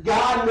 Listen,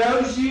 God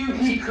knows you.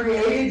 He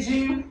created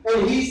you,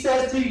 and He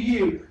says to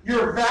you,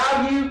 your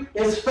value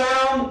is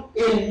found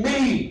in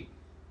me.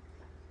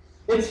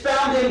 It's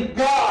found in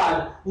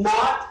God,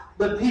 not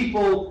the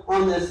people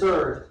on this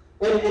earth.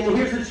 And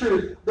here's the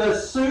truth. The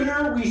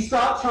sooner we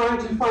stop trying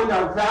to find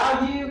our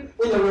value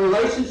in the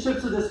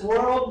relationships of this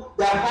world,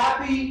 the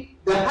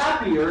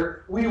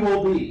happier we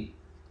will be.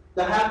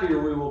 The happier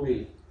we will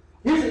be.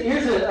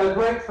 Here's a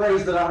great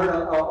phrase that I heard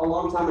a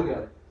long time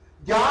ago.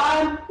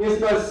 God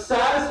is most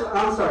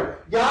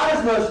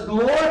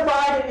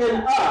glorified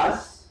in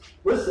us,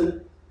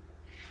 listen,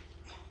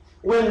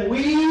 when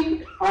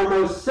we are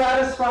most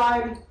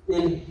satisfied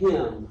in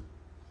Him.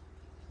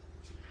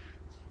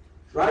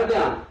 Write it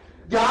down.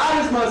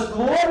 God is most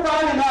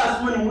glorified in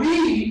us when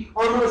we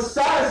are most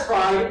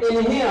satisfied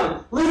in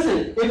Him.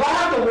 Listen, if I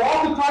have to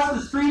walk across the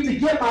street to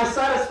get my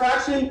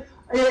satisfaction,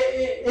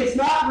 it's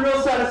not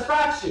real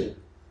satisfaction.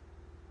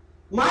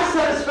 My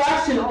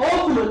satisfaction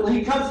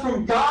ultimately comes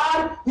from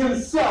God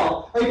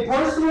Himself, a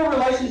personal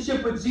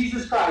relationship with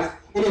Jesus Christ.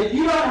 And if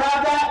you don't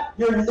have that,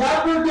 you're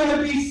never going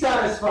to be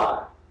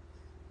satisfied.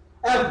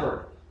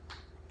 Ever.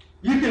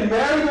 You can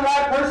marry the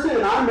right person,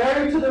 and I'm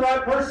married to the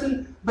right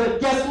person,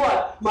 but guess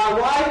what? My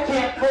wife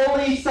can't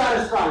fully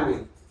satisfy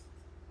me.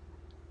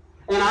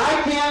 And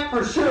I can't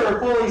for sure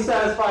fully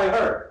satisfy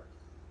her.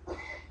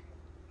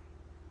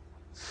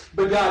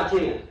 But God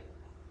can.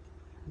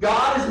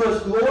 God is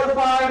most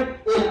glorified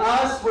in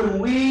us when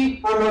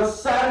we are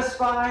most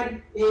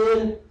satisfied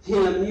in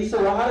Him. And you say,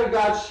 well, how did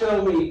God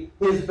show me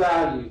His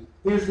value?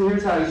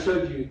 Here's how He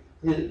showed you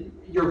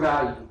your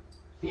value.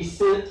 He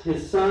sent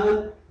His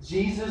Son,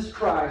 Jesus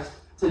Christ,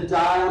 to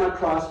die on a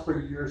cross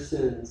for your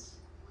sins.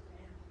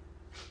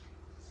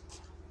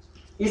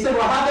 He said,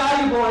 well, how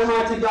valuable am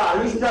I to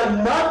God? He's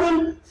done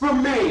nothing for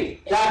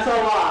me. That's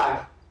a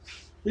lie.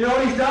 You know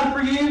what He's done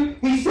for you?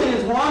 He sent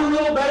His one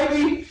little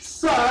baby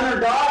son or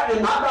daughter,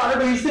 and not daughter,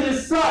 but He sent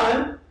His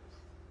Son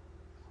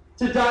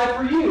to die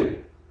for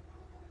you.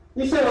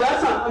 You say, well,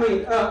 that's not, I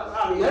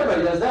mean,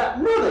 everybody does that.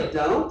 No, they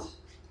don't.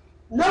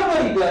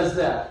 Nobody does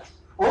that.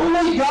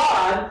 Only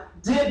God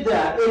did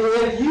that.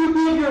 And if you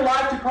give your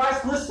life to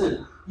Christ,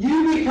 listen,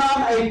 you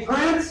become a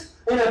prince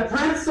and a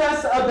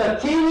princess of the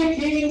King of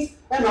Kings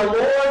and the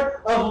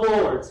Lord of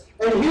Lords.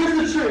 And here's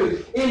the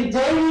truth. In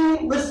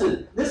dating,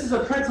 listen, this is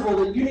a principle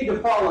that you need to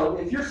follow.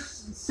 If you're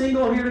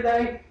single here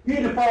today, you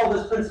need to follow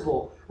this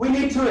principle. We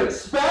need to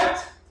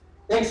expect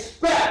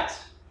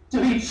to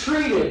be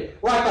treated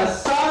like a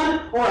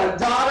son or a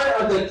daughter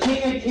of the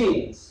King of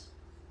Kings.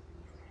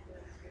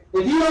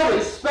 If you don't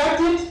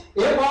expect it,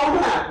 it won't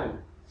happen.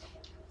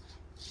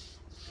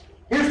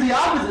 Here's the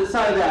opposite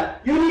side of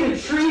that. You need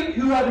to treat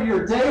whoever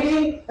you're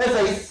dating as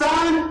a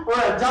son or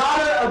a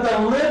daughter of the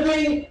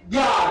living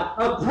God,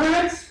 a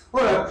prince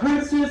or a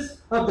princess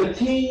of the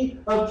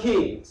King of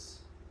Kings.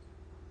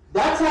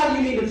 That's how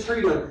you need to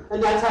treat them,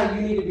 and that's how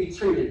you need to be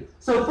treated.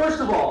 So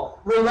first of all,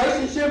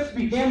 relationships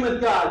begin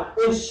with God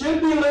and should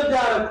be lived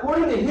out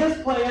according to His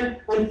plan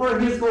and for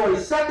His glory.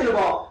 Second of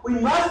all, we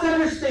must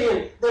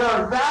understand that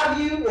our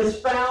value is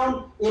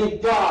found in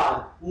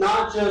God,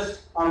 not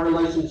just our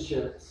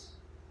relationships.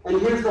 And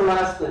here's the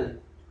last thing,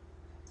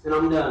 and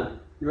I'm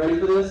done. You ready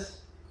for this?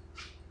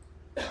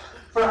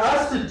 For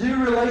us to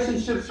do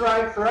relationships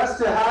right, for us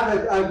to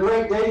have a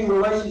great dating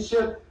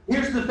relationship,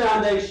 here's the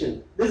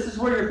foundation. This is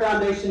where your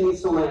foundation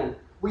needs to land.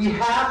 We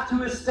have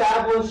to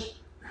establish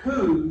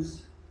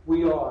whose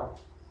we are.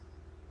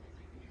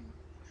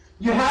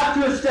 You have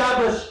to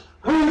establish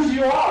whose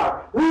you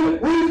are. Who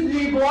do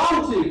you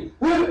belong to?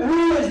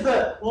 Who is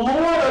the Lord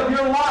of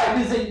your life?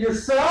 Is it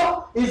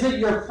yourself? Is it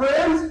your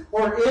friends?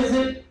 Or is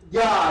it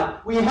God?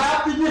 We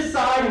have to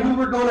decide who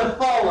we're going to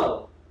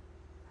follow.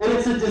 And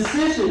it's a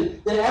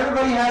decision that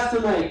everybody has to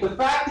make. The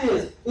fact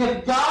is,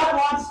 if God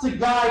wants to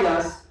guide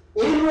us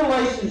in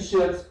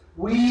relationships,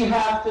 we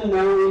have to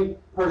know Him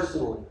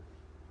personally.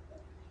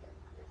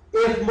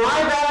 If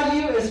my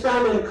value is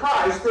found in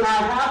Christ, then I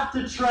have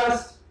to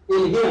trust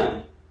in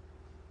Him.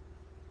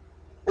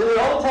 In the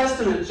Old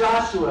Testament,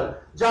 Joshua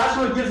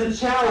gives a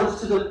challenge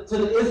to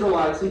the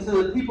Israelites and to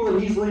the people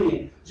that he's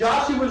leading.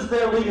 Joshua was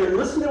their leader. And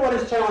listen to what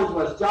his challenge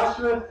was.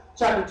 Joshua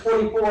chapter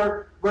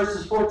 24,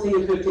 verses 14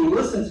 and 15.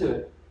 Listen to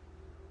it.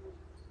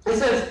 It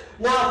says,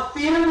 now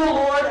fear the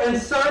Lord and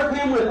serve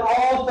Him with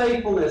all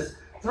faithfulness.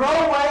 Throw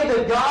away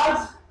the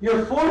gods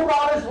your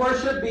forefathers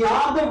worshipped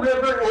beyond the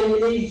river and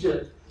in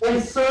Egypt,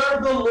 and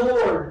serve the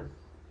Lord.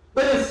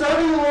 But if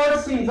serving the Lord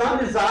seems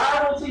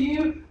undesirable to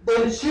you,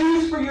 then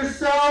choose for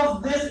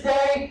yourselves this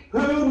day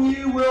whom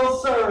you will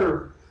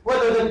serve.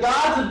 Whether the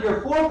gods of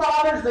your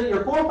forefathers that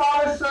your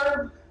forefathers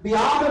served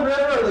beyond the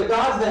river, or the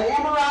gods of the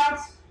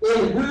Amorites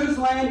in whose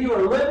land you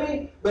are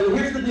living. But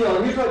here's the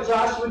deal. Here's what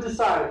Joshua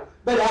decided.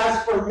 But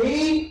as for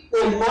me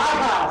and my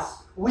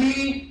house,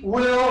 we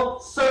will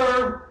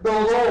serve the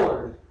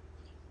Lord.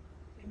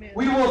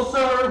 We will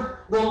serve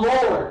the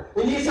Lord.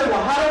 And you say,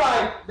 well, how do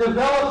I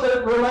develop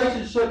a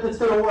relationship that's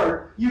going to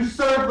work? You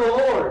serve the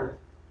Lord.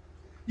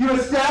 You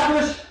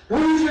establish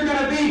who you're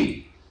going to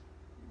be.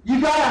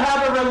 You got to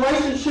have a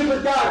relationship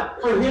with God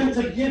for Him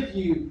to give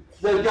you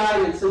the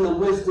guidance and the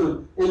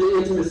wisdom and the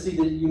intimacy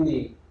that you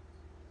need.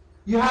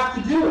 You have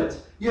to do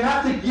it. You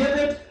have to give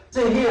it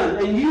to Him.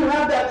 And you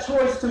have that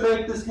choice to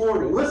make this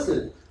morning.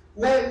 Listen,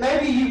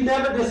 maybe you've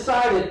never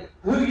decided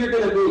who you're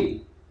going to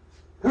be.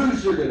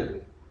 Whose you're going to be.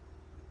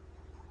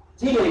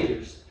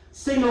 Teenagers,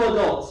 single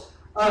adults,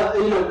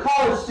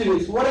 college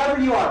students,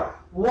 whatever you are.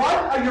 What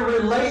are your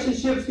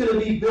relationships going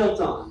to be built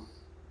on?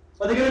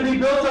 Are they going to be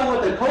built on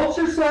what the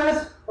culture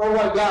says or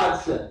what God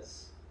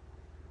says?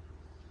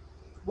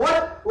 Who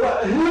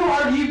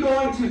are you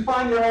going to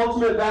find your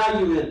ultimate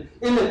value in?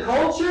 In the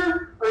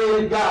culture or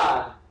in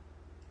God?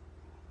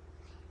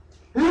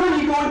 Who are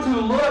you going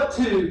to look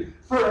to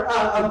for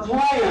a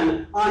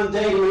plan on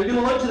dating? Are you going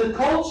to look to the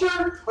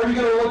culture or are you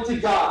going to look to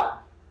God?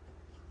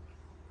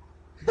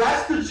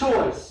 That's the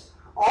choice.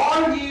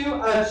 Are you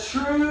a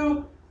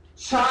true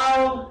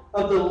child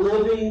of the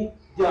living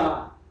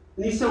God?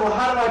 And you say, well,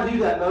 how do I do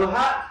that, Bo?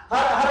 How do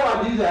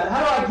I do that? How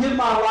do I give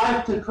my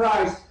life to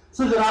Christ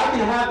so that I can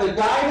have the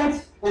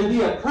guidance and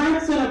be a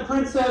prince and a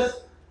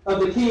princess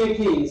of the King of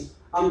Kings?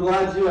 I'm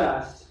glad you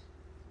asked.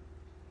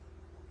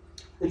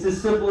 It's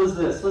as simple as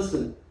this.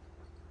 Listen.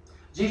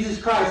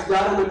 Jesus Christ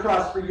died on the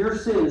cross for your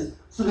sins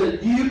so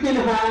that you can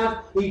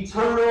have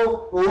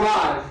eternal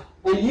life.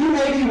 And you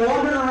may be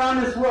wandering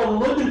around this world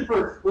looking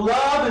for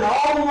love in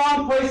all the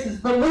wrong places.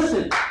 But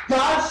listen,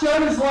 God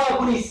showed His love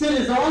when He sent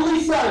His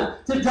only Son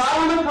to die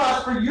on the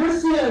cross for your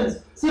sins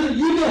so that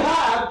you can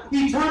have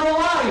eternal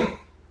life.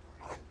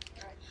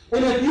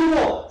 And if you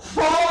will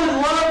fall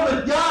in love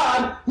with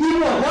God, He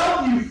will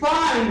help you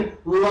find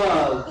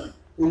love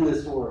in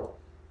this world.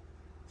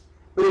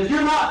 But if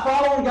you're not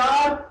following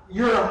God,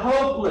 you're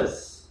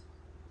hopeless.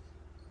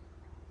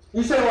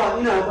 You say, well,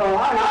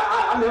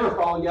 I never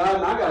followed God,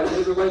 and I got a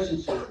good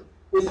relationship.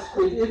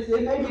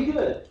 It may be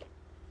good,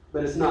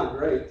 but it's not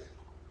great.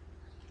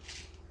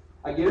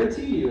 I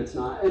guarantee you it's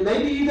not. And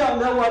maybe you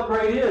don't know what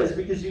great is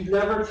because you've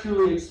never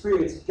truly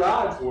experienced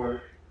God's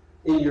work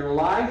in your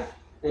life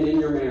and in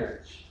your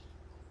marriage.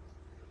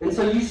 And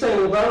so you say,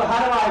 well, Bo,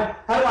 how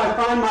do I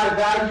find my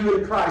value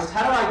in Christ?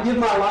 How do I give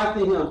my life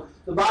to Him?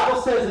 The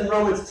Bible says in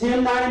Romans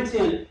 10, 9 and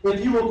 10,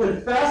 if you will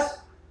confess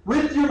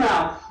with your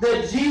mouth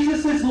that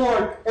Jesus is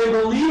Lord and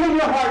believe in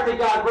your heart that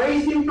God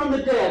raised Him from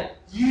the dead,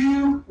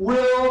 you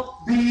will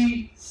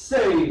be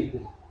saved.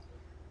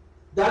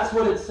 That's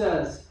what it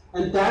says.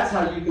 And that's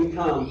how you can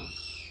come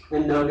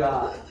and know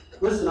God.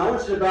 Listen, I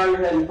want you to bow your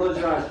head and close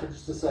your eyes for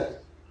just a second.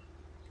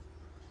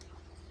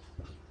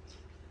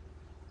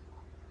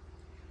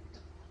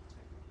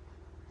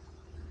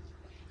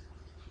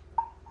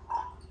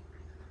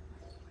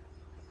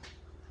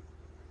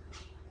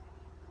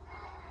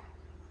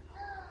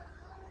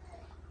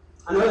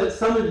 I know that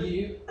some of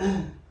you,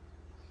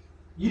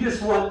 you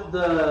just want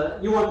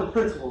the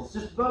principles.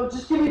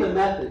 Just give me the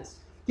methods.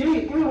 Give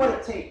me what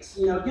it takes.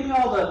 Give me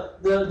all the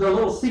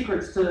little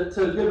secrets to a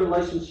good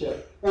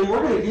relationship. And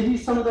we're going to give you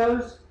some of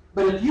those.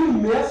 But if you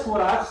miss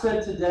what I've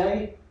said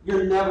today,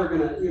 you're never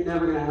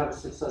gonna have a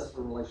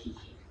successful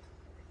relationship.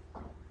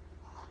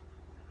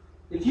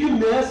 If you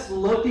miss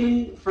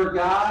looking for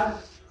God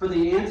for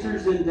the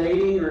answers in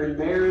dating or in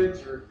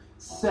marriage or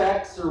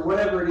sex or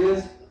whatever it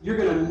is, you're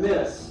going to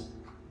miss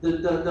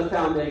the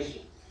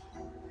foundation.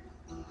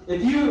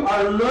 If you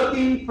are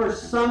looking for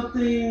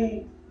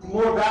something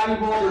more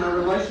valuable in a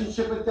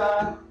relationship with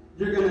God,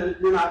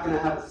 you're not going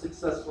to have a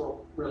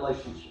successful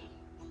relationship.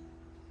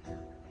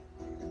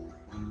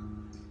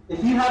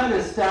 If you haven't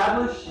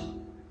established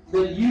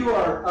that you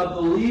are a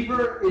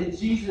believer in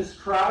Jesus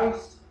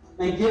Christ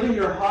and given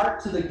your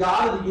heart to the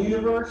God of the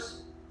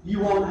universe, you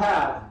won't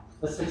have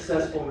a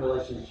successful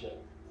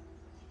relationship.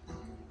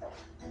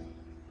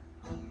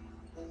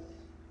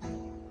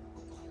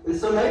 And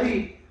so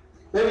maybe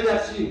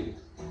that's you.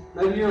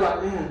 Maybe you're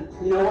like, man,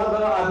 you know what,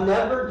 though? I've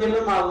never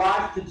given my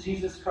life to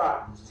Jesus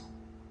Christ.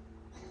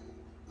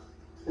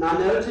 And I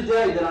know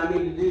today that I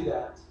need to do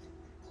that.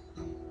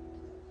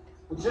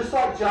 But just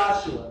like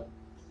Joshua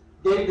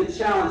gave the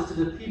challenge to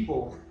the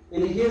people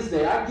in his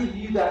day, I give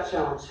you that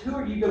challenge. Who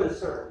are you going to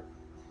serve?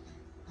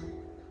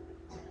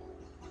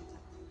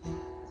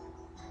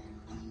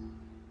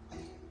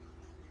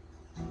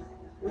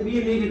 Maybe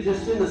you need to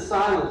just in the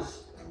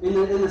silence, in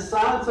the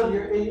silence of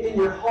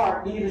your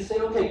heart, you need to say,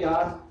 okay,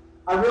 God,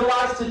 I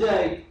realize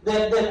today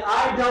that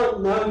I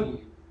don't know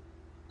you.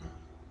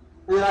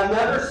 And that I've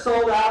never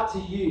sold out to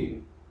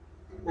you.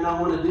 And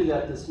I want to do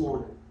that this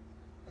morning.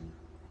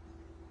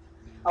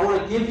 I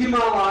want to give you my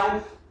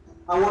life.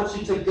 I want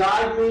you to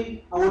guide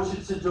me. I want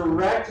you to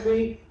direct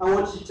me. I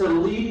want you to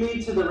lead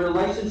me to the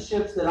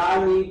relationships that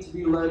I need to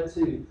be led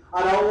to.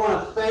 I don't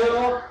want to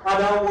fail. I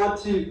don't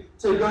want to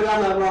go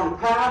down that wrong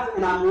path.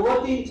 And I'm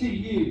looking to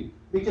you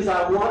because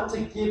I want to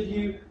give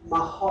you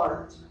my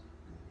heart.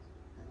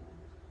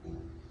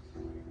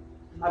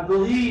 I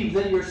believe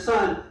that your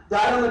Son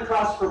died on the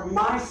cross for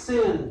my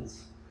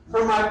sins,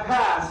 for my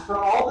past, for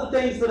all the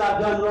things that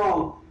I've done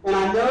wrong. And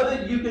I know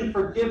that you can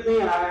forgive me,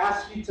 and I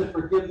ask you to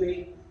forgive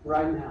me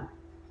right now.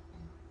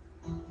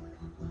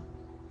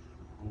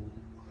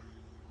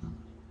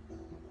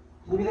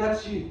 Maybe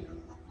that's you.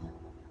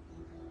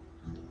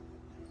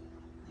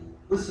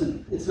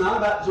 Listen, it's not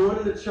about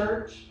joining the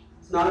church.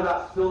 It's not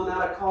about filling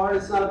out a card.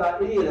 It's not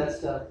about any of that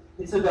stuff.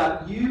 It's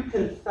about you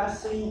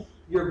confessing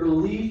your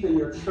belief and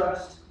your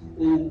trust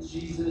in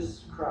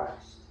Jesus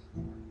Christ.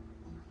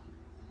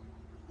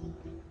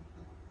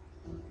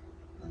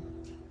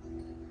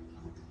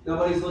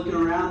 Nobody's looking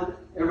around.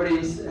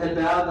 Everybody's head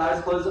bowed,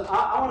 eyes closed.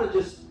 I want to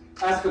just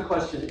ask a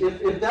question.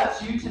 If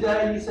that's you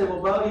today and you say,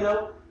 well,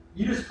 Bo,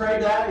 you just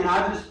prayed that and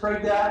I just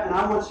prayed that, and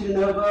I want you to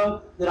know,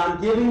 Bo, that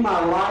I'm giving my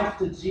life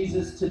to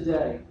Jesus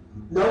today.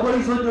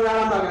 Nobody's looking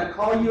around. I'm not going to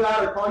call you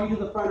out or call you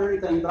to the front or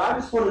anything, but I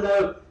just want to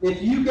know if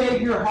you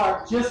gave your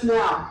heart just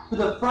now for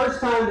the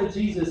first time to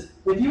Jesus,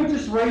 if you would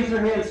just raise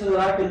your hand so that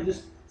I can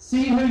just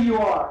see who you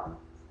are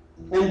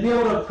and be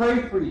able to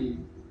pray for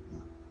you.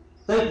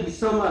 Thank you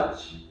so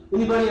much.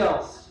 Anybody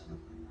else?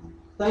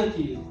 Thank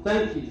you.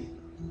 Thank you.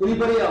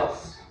 Anybody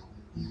else?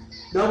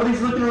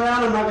 Nobody's looking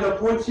around. I'm not going to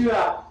point you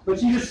out.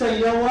 But you just say,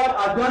 you know what?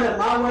 I've done it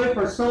my way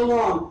for so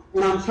long,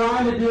 and I'm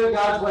trying to do it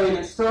God's way, and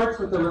it starts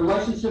with a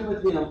relationship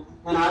with Him,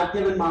 and I've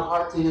given my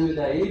heart to Him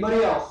today.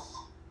 Anybody else?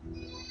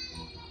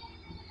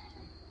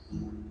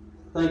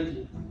 Thank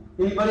you.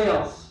 Anybody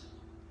else?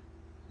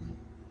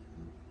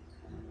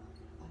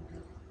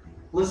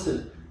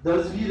 Listen,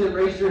 those of you that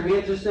raised your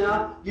hand just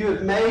now, you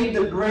have made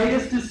the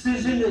greatest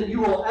decision that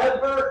you will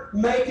ever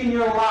make in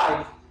your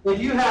life. If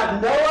you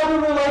have no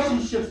other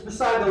relationships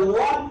beside the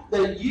one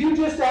that you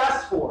just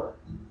asked for,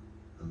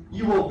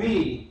 you will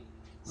be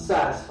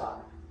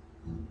satisfied.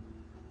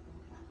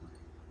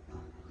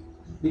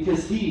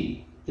 Because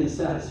He can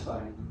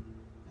satisfy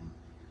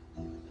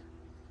you.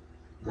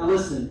 Now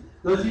listen,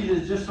 those of you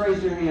that just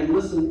raised your hand,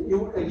 listen,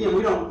 again,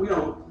 we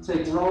don't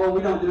take roll,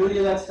 we don't do any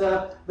of that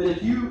stuff, but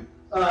if you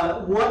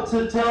want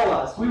to tell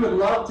us, we would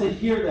love to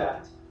hear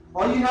that.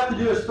 All you have to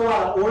do is fill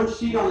out an orange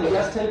sheet on the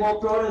guest table,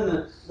 throw it in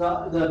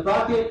the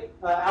bucket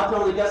out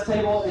there on the guest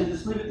table, and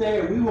just leave it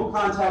there, and we will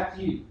contact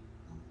you.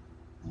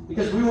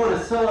 Because we want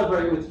to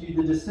celebrate with you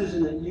the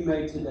decision that you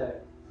made today.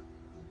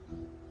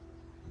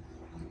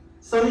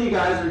 Some of you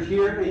guys are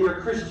here and you're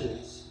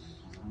Christians.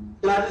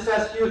 Can I just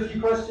ask you a few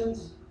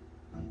questions?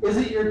 Is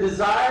it your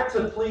desire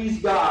to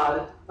please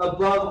God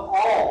above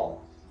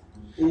all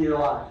in your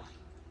life?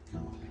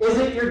 Is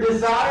it your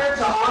desire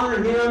to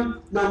honor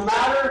Him no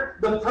matter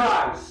the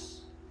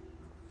price?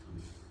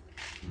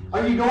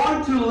 Are you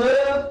going to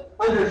live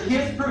under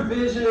His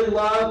provision and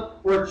love,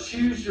 or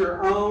choose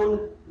your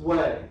own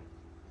way?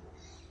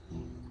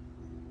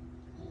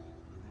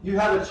 You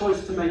have a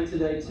choice to make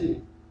today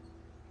too.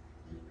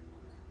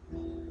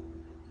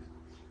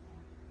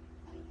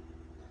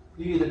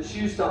 You either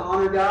choose to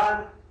honor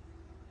God,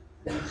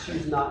 or you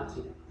choose not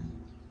to.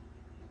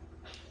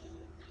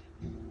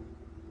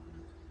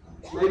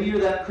 Maybe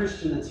you're that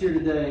Christian that's here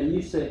today and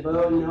you say,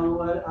 Bo, you know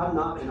what? I've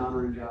not been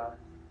honoring God.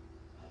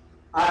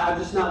 I've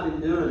just not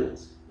been doing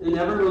it. In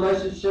every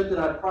relationship that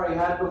I've probably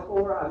had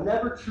before, I've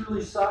never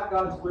truly sought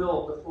God's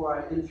will before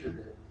I entered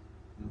it.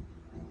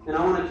 And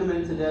I want to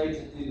commit today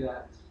to do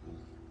that.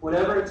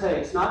 Whatever it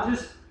takes. Not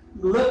just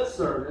lip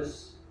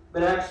service,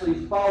 but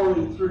actually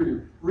following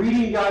through.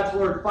 Reading God's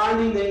Word,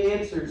 finding the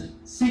answers,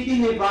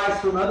 seeking advice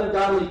from other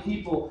godly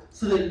people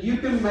so that you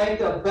can make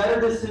a better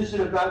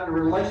decision about your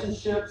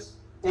relationships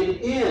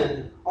and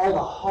end all the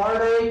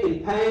heartache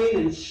and pain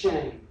and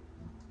shame.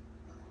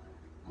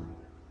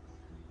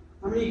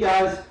 How many of you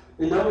guys,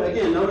 and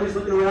again, nobody's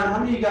looking around, how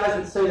many of you guys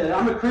would say that?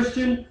 I'm a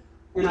Christian,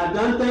 and I've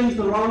done things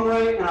the wrong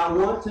way, and I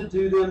want to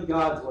do them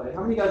God's way.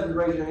 How many of you guys would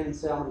raise your hand and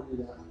say, I want to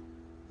do that?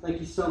 Thank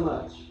you so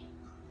much.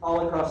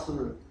 All across the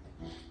room.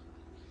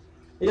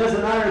 It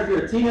doesn't matter if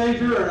you're a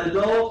teenager or an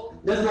adult.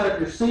 It doesn't matter if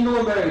you're single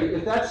or married.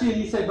 If that's you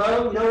and you say,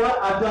 Bo, you know what?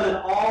 I've done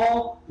it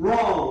all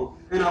wrong,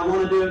 and I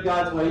want to do it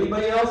God's way.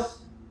 Anybody else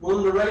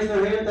willing to raise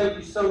their hand? Thank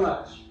you so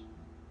much.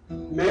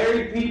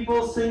 Married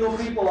people, single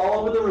people,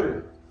 all over the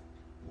room.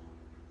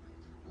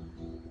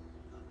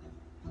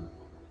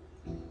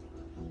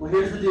 Well,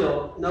 here's the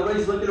deal.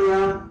 Nobody's looking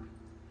around.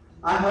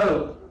 I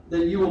hope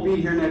that you will be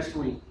here next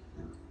week.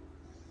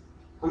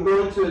 I'm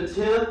going to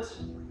attempt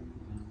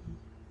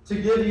to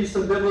give you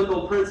some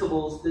biblical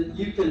principles that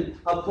you can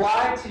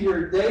apply to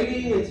your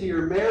dating and to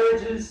your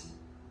marriages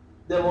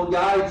that will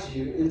guide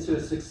you into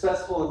a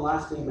successful and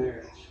lasting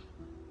marriage.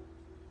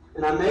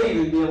 And I may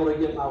even be able to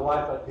get my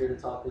wife up here to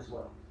talk as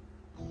well.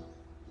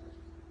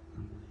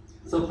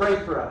 So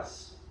pray for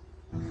us.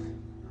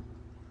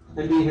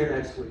 And be here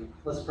next week.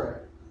 Let's pray.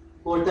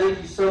 Lord, thank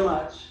you so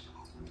much.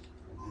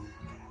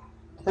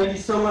 Thank you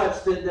so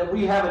much that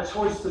we have a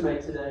choice to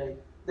make today.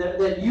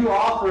 That you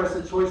offer us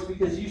a choice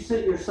because you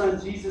sent your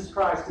Son, Jesus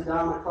Christ, to die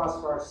on the cross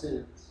for our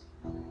sins.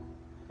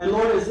 And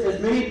Lord,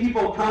 as many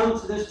people come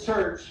to this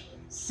church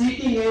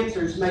seeking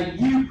answers, may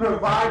you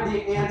provide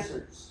the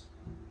answers.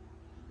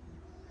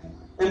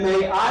 And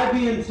may I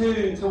be in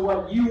tune to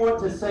what you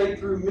want to say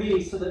through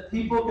me so that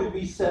people can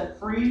be set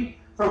free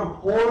from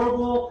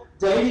horrible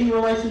dating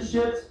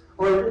relationships,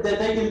 or that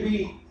they can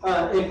be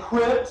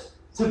equipped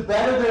to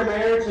better their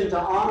marriage and to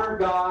honor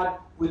God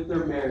with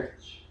their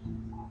marriage.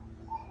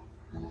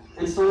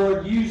 And so,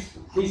 Lord, use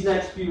these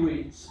next few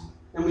weeks,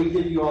 and we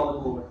give you all the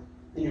glory.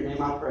 In your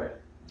name I pray.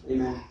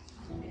 Amen.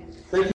 Thank you.